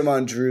sense to put him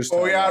on Drew's.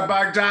 Oh yeah,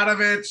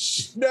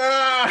 Bogdanovich.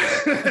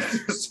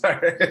 No,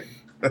 sorry.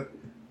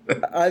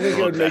 I think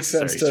it would make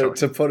sense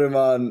to put him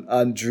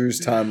on Drew's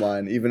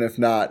timeline, even if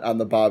not on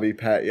the Bobby,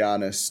 Pat,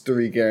 Giannis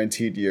 3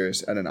 guaranteed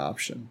years and an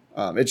option.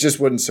 It just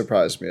wouldn't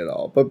surprise me at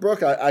all. But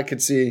Brook, I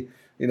could see,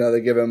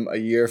 they give him a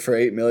year for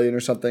 $8 million or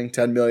something,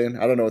 $10 million.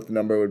 I don't know what the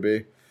number would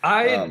be.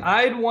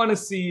 I'd want to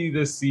see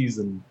this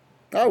season.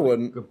 I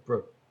wouldn't.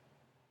 Brook.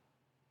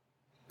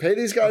 Pay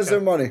these guys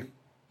their money.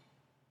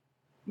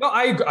 No,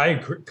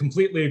 I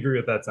completely agree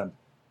with that sentiment.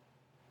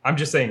 I'm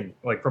just saying,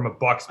 like, from a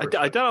Bucks perspective.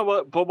 I don't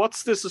know, but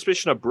what's the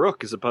suspicion of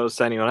Brook as opposed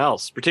to anyone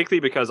else? Particularly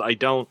because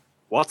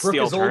what's Brook the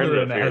alternative is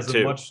older and here, has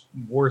a much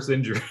worse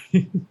injury.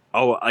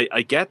 Oh,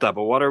 I get that,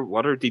 but what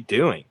are they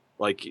doing?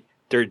 Like,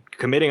 they're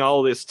committing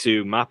all this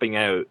to mapping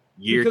out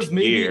year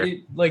to year.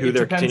 It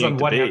depends on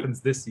what happens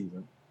this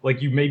season.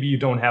 Like, maybe you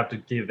don't have to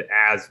give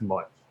as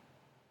much.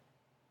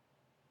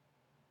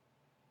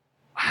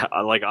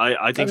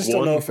 I think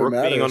Brook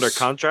being under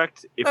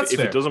contract, if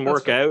it doesn't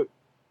work out,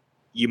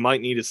 you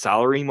might need his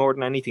salary more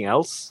than anything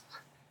else.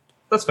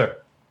 That's fair.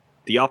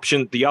 The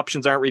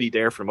options aren't really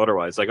there for him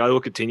otherwise. Like, I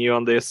will continue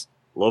on this.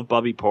 Love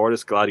Bobby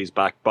Portis. Glad he's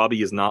back.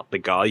 Bobby is not the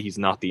guy. He's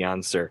not the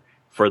answer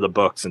for the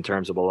Bucks in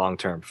terms of a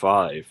long-term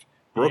 5.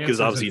 Brook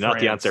is obviously not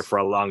the answer for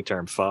a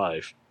long-term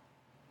 5.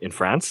 In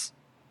France?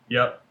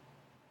 Yep.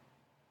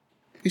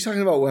 You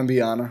talking about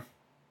Wembyana?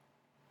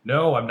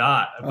 No, I'm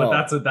not. But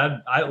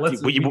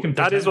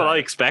that is what I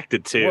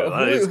expected too.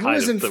 Well, who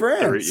is in France?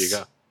 The route you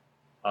go.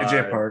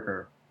 AJ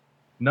Parker.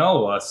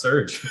 No,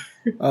 Serge.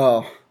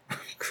 Oh,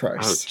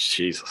 Christ. Oh,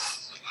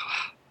 Jesus.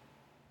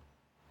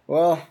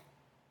 Well,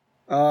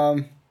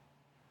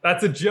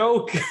 that's a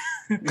joke.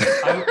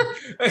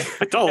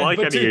 I don't like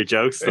any of your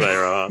jokes today,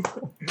 Rob.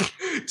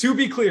 To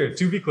be clear,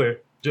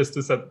 just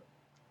to say,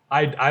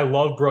 I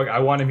love Brook. I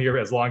want him here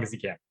as long as he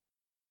can.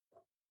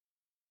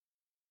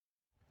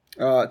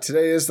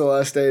 Today is the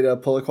last day to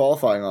pull a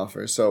qualifying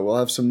offer, so we'll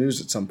have some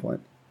news at some point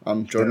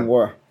on Jordan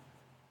Nwora.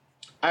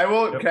 I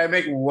will. Yep. Can I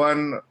make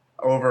one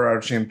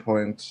overarching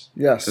point?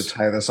 Yes. To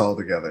tie this all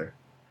together.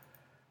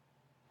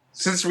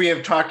 Since we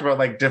have talked about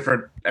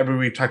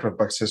we've talked about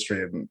Bucks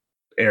history and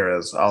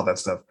eras, all that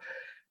stuff.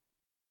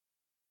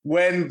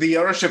 When the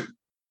ownership,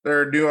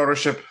 their new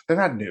ownership, they're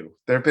not new.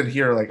 They've been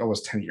here like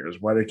almost 10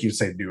 years. Why do I keep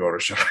saying new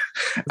ownership?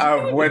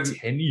 When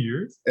 10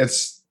 years?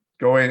 It's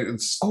we're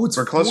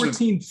close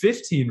 14,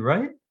 15,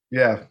 right?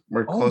 Yeah,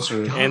 we're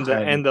closer to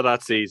end of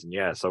that season.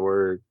 Yeah, so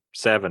we're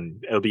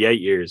 7. It'll be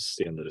 8 years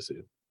the end of the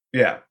season.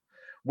 Yeah.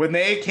 When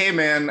they came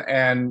in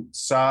and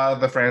saw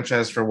the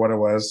franchise for what it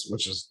was,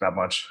 which is not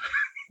much,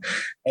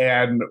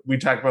 and we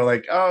talked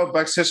about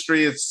Bucks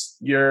history,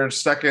 you're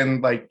stuck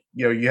in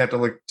you have to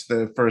look to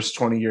the first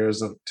 20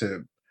 years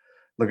to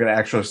look at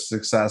actual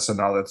success and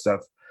all that stuff.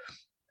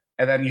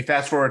 And then you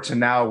fast forward to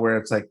now where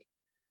it's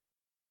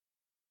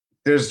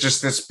there's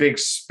just this big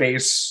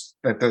space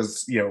that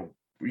does, you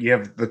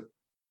have the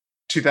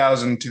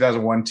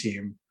 2001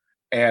 team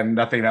and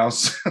nothing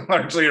else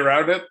largely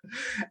around it.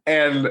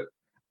 And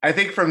I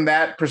think from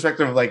that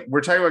perspective,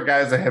 we're talking about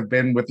guys that have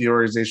been with the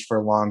organization for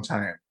a long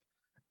time.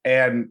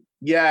 And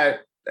yeah,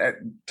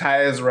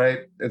 Ty is right.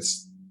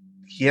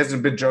 He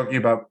hasn't been joking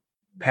about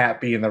Pat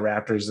being the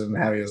Raptors and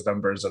having his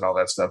numbers and all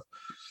that stuff.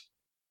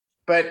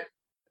 But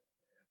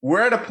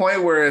we're at a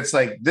point where it's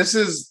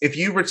if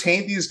you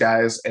retain these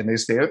guys and they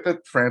stay with the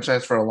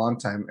franchise for a long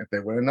time, if they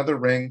win another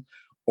ring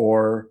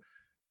or,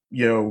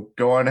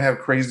 go on to have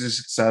crazy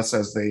success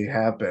as they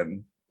have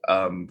been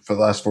for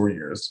the last 4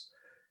 years,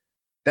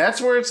 that's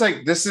where it's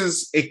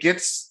it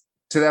gets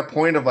to that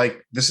point of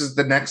this is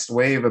the next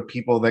wave of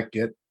people that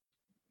get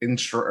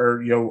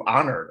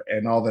honored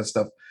and all that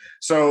stuff.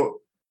 So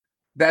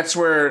that's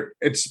where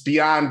it's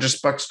beyond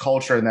just Bucks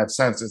culture in that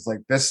sense. It's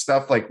this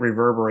stuff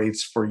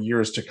reverberates for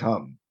years to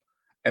come.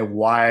 And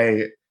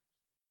why,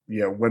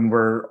 when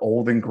we're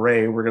old and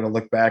gray, we're going to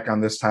look back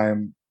on this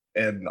time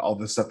and all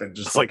this stuff and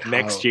just it's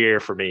next year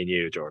for me and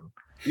you, Jordan.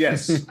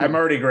 Yes, I'm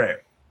already gray.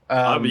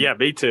 Yeah,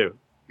 me too.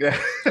 Yeah,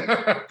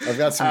 I've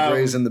got some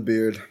grays in the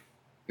beard.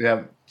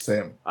 Yeah,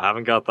 same. I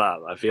haven't got that.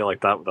 I feel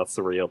like that's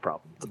the real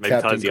problem.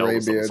 Maybe ties the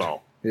oldest of us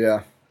all.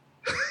 Yeah.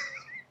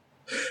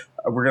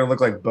 We're gonna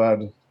look like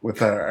Bud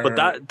with our.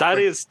 But that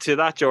is to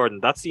that, Jordan.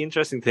 That's the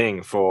interesting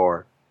thing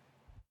for.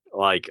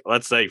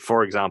 Let's say,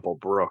 for example,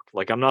 Brook.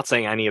 I'm not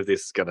saying any of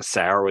this is going to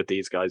sour with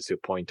these guys to a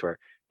point where,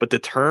 but the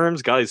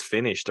terms guys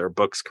finish their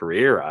Bucks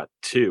career at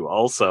too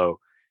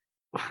also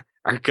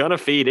are going to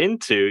feed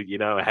into,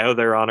 how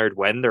they're honored,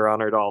 when they're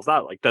honored, all of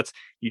that.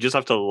 You just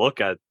have to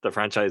look at the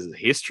franchise's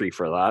history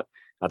for that.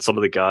 And some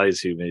of the guys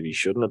who maybe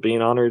shouldn't have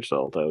been honored,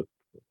 although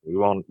we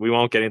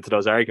won't get into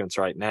those arguments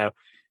right now.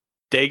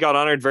 They got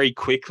honored very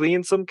quickly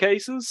in some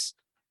cases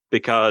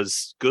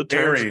because good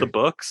terms with the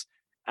Bucks.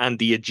 And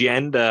the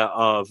agenda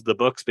of the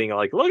Bucks being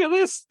look at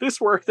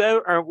this worked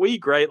out, aren't we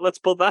great? Let's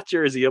put that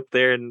jersey up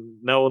there and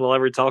no one will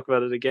ever talk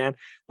about it again.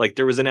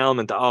 There was an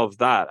element of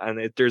that.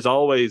 And there's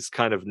always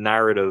kind of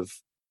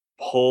narrative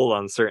pull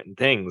on certain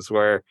things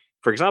where,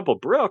 for example,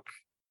 Brook,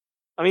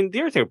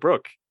 the other thing with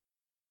Brook,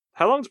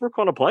 how long is Brook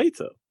going to play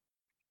till?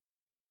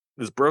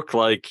 Is Brook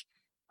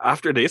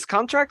after this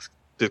contract,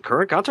 the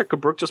current contract,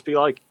 could Brooke just be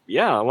like,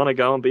 yeah, I want to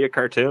go and be a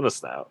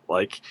cartoonist now?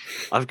 Like,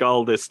 I've got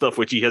all this stuff,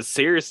 which he has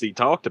seriously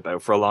talked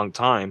about for a long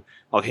time,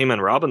 of him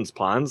and Robin's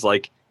plans.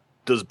 Like,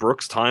 does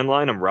Brooks'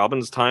 timeline and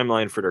Robin's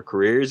timeline for their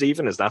careers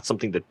even, is that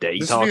something that they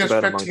talk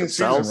about among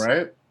themselves? Season,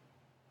 right?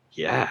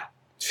 Yeah.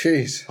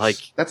 Jeez. Like,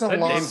 that's a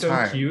long time.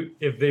 So cute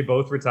if they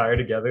both retire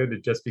together to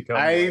just become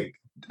I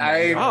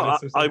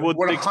would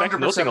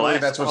 100% believe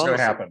that's what's going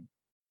to happen.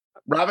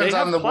 Robin's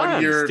on the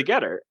 1 year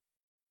together.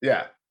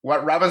 Yeah.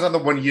 Robin's on the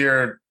 1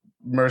 year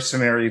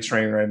mercenary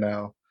train right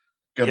now.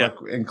 Good luck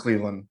in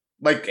Cleveland.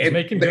 Like, he's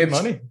making good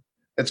money.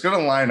 It's going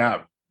to line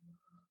up.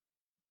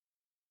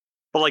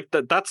 But like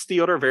that's the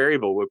other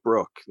variable with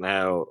Brooke.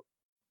 Now,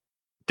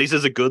 this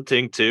is a good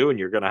thing too, and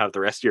you're going to have the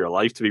rest of your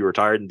life to be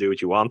retired and do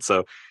what you want.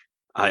 So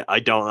I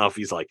don't know if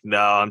he's like, no,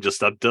 I'm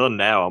done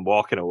now. I'm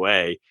walking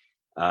away.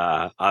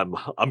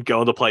 I'm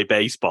going to play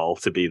baseball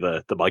to be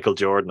the Michael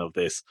Jordan of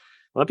this.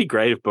 Well, that'd be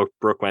great if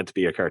Brooke went to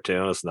be a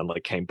cartoonist and then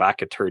like came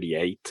back at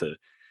 38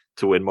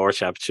 to win more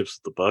championships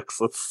with the Bucks.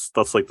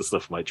 That's like the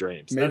stuff of my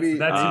dreams. Maybe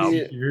that's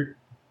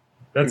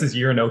his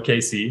year in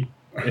OKC.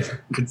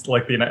 It's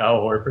like the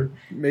Al Horford.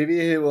 Maybe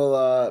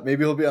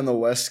he'll be on the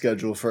West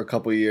schedule for a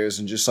couple of years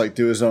and just like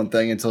do his own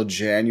thing until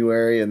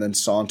January and then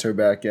saunter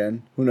back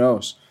in. Who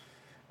knows?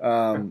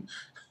 I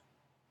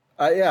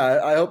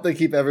hope they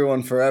keep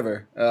everyone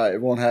forever.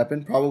 It won't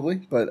happen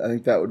probably, but I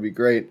think that would be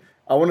great.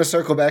 I want to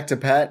circle back to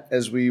Pat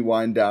as we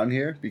wind down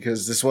here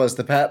because this was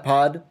the Pat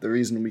Pod, the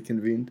reason we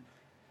convened.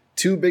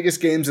 2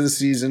 biggest games of the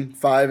season,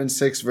 5 and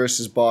 6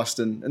 versus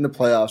Boston in the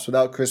playoffs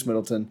without Chris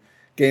Middleton.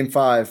 Game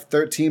 5,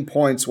 13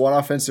 points, 1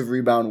 offensive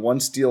rebound, 1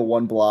 steal,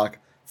 1 block,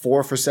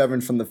 4 for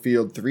 7 from the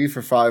field, 3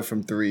 for 5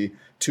 from 3,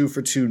 2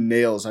 for 2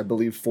 nails, I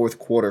believe fourth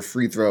quarter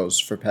free throws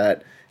for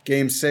Pat.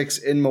 Game 6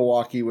 in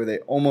Milwaukee where they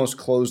almost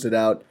closed it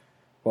out.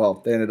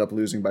 Well, they ended up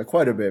losing by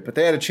quite a bit, but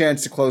they had a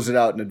chance to close it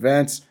out in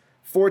advance.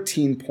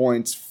 14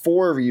 points,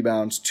 4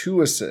 rebounds,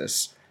 2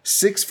 assists,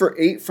 6 for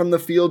 8 from the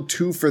field,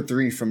 2 for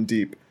 3 from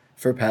deep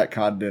for Pat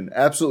Connaughton.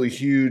 Absolutely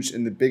huge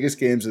in the biggest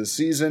games of the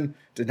season.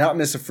 Did not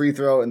miss a free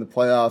throw in the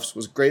playoffs.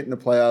 Was great in the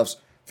playoffs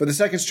for the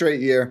second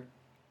straight year.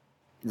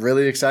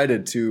 Really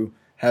excited to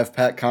have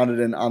Pat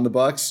Connaughton on the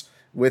Bucks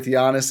with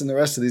Giannis and the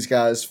rest of these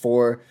guys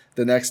for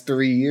the next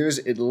 3 years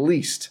at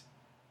least.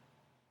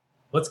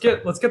 Let's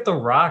get The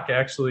Rock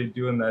actually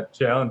doing that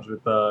challenge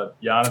with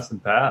Giannis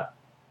and Pat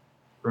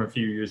from a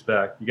few years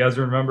back. You guys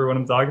remember what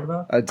I'm talking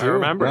about? I do. I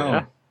remember.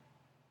 Yeah.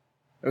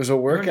 It was a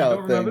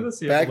workout thing.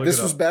 This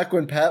was back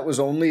when Pat was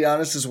only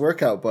Giannis's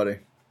workout buddy.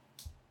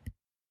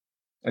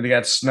 And he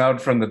got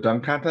snubbed from the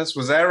dunk contest.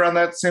 Was that around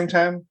that same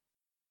time?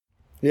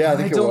 Yeah, I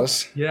think it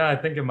was. Yeah, I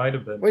think it might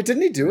have been. Wait,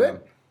 didn't he do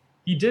it?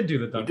 He did do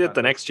the dunk contest. He did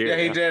the next year.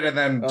 Yeah, he did, and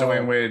then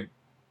Dwayne Wade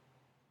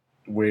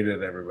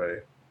waited everybody.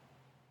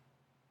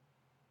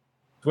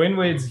 Dwayne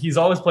Wade's, he's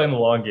always playing the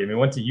long game. He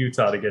went to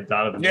Utah to get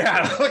Donovan.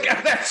 Yeah, look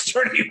at that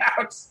starting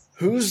out.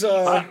 Who's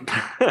Pat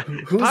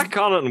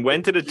Connaughton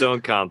went to the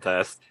dunk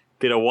contest,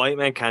 did a white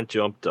man can't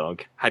jump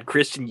dunk, had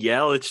Christian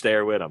Yelich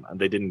there with him, and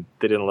they didn't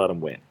let him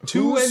win.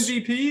 2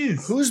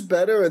 MVPs. Who's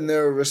better in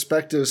their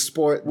respective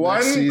sport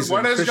next season?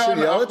 One has gone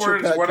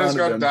upwards, one has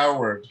gone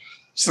downward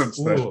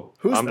since then.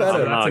 Who's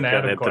better? I'm not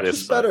getting into this.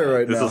 Who's better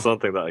right now? This is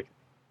something that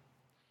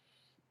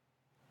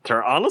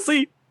they're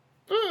honestly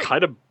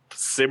kind of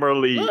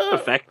similarly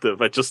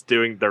effective at just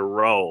doing their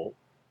role.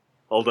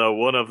 Although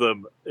one of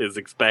them is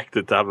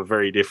expected to have a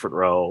very different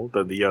role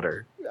than the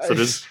other. So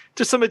there's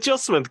just some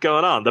adjustment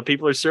going on that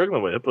people are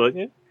struggling with. But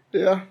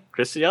yeah.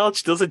 Christian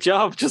Yelich does a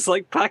job just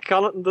like Pat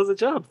Connaughton does a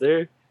job.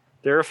 They're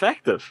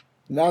effective.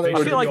 Now that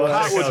I feel like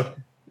Pat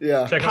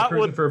would check out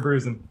Cruising for a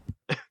Bruising.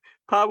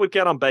 Pat would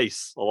get on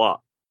base a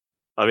lot.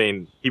 I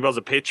mean, he was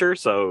a pitcher,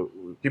 so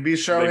he'd be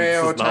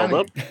Shohei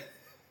Ohtani.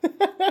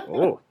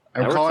 Oh,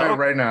 I'm calling it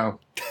right now.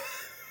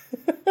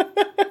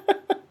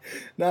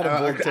 Not a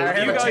bold take. I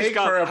have a take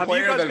for a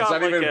player that's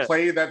not even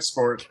played that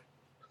sport.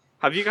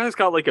 Have you guys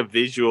got like a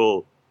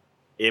visual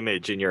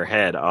image in your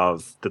head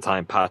of the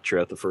time Pat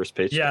threw out the first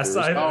pitch? Yes,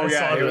 I saw it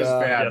was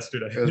bad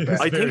yesterday. It was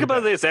bad. I think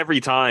about this every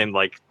time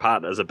like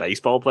Pat as a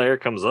baseball player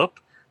comes up.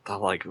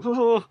 I'm like,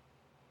 oh,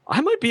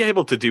 I might be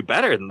able to do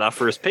better than that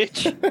first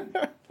pitch.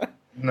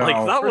 No,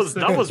 like that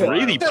was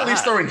really bad. At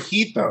least throwing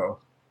heat though.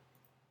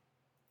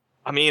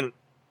 I mean,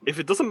 if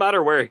it doesn't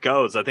matter where it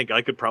goes, I think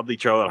I could probably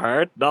throw it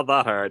hard. Not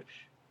that hard,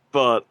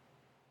 but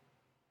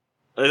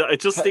it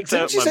just sticks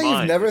out in my mind. Didn't you say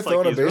you've never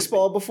thrown a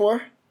baseball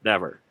before?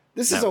 Never.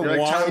 This is a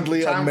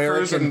wildly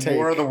American take.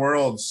 War of the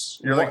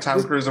Worlds. You're like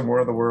Tom Cruise in War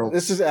of the Worlds.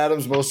 This is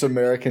Adam's most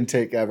American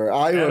take ever.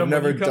 I have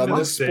never done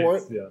this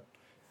sport. Yeah.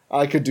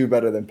 I could do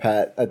better than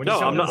Pat. No,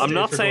 I'm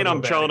not saying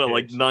I'm throwing at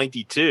like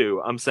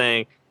 92. I'm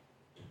saying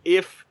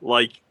if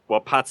like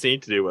what Pat's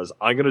need to do is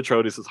I'm going to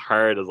throw this as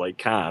hard as I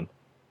can,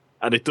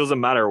 and it doesn't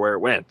matter where it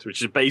went,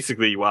 which is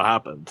basically what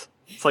happened.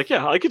 It's like,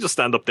 yeah, I could just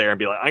stand up there and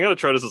be like, I'm going to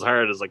throw this as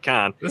hard as I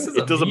can.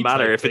 It doesn't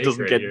matter if it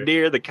doesn't get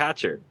near the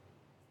catcher.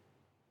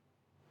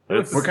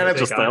 What kind of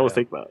just I always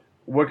think that.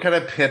 What kind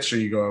of pitch are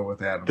you going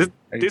with, Adam?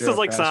 This is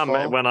like Sam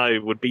when I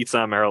would beat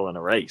Sam Merrill in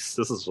a race.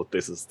 This is what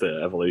this is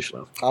the evolution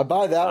of. I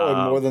buy that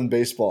one more than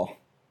baseball.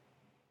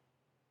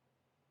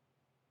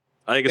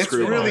 I think it's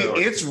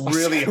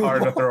really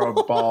hard to throw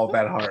a ball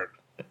that hard.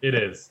 It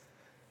is.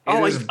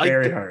 It is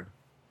very hard.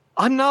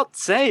 I'm not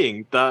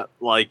saying that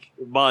like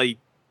my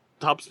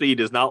top speed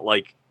is not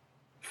like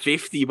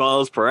 50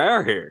 miles per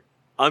hour here.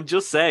 I'm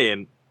just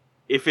saying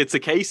if it's a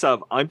case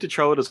of I'm to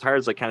throw it as hard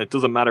as I can, it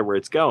doesn't matter where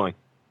it's going.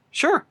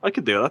 Sure, I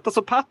could do that. That's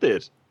what Pat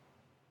did.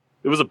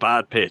 It was a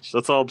bad pitch.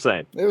 That's all I'm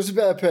saying. It was a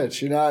bad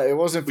pitch. It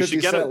wasn't 50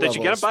 cent levels. Did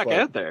you get him back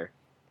out there?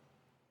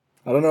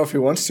 I don't know if he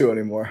wants to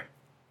anymore.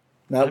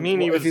 Now,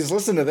 if he's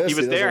listening to this, he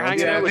was there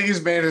hanging out. I think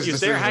he's made his decision. He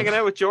was there hanging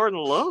out with Jordan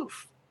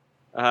Love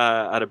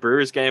at a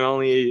Brewers game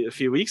only a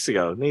few weeks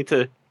ago. Need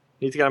to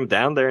get him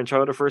down there and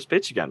throw the first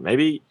pitch again.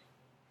 Maybe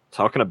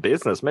talking of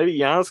business. Maybe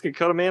Giannis could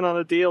cut him in on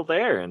a deal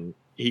there, and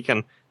he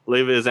can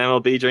live his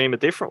MLB dream a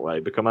different way,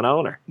 become an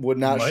owner. Would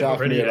not shock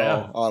me at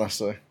all,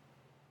 honestly.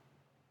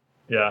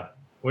 Yeah,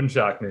 wouldn't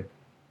shock me.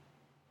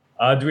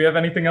 Do we have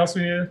anything else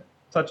we need to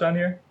touch on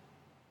here?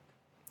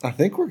 I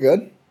think we're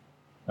good.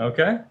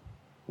 Okay.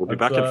 We'll be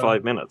back in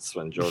 5 minutes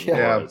when Jordan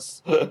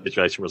Law's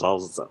situation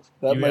resolves itself.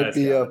 That might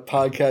be a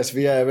podcast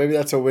VI. Maybe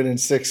that's a Win in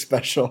 6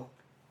 special.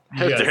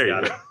 How dare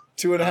you?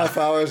 2.5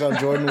 hours on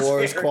Jordan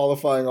Law's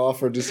qualifying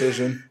offer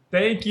decision.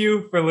 Thank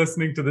you for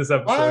listening to this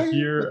episode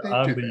here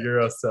on the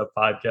Eurostep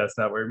Podcast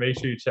Network. Make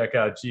sure you check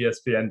out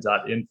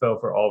gspn.info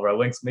for all of our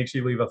links. Make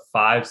sure you leave a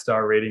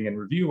 5-star rating and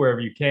review wherever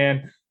you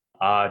can.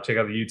 Check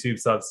out the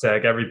YouTube,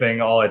 Substack,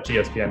 everything, all at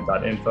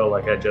gspn.info,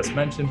 like I just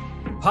mentioned.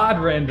 Pod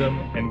Random,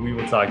 and we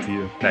will talk to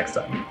you next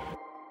time.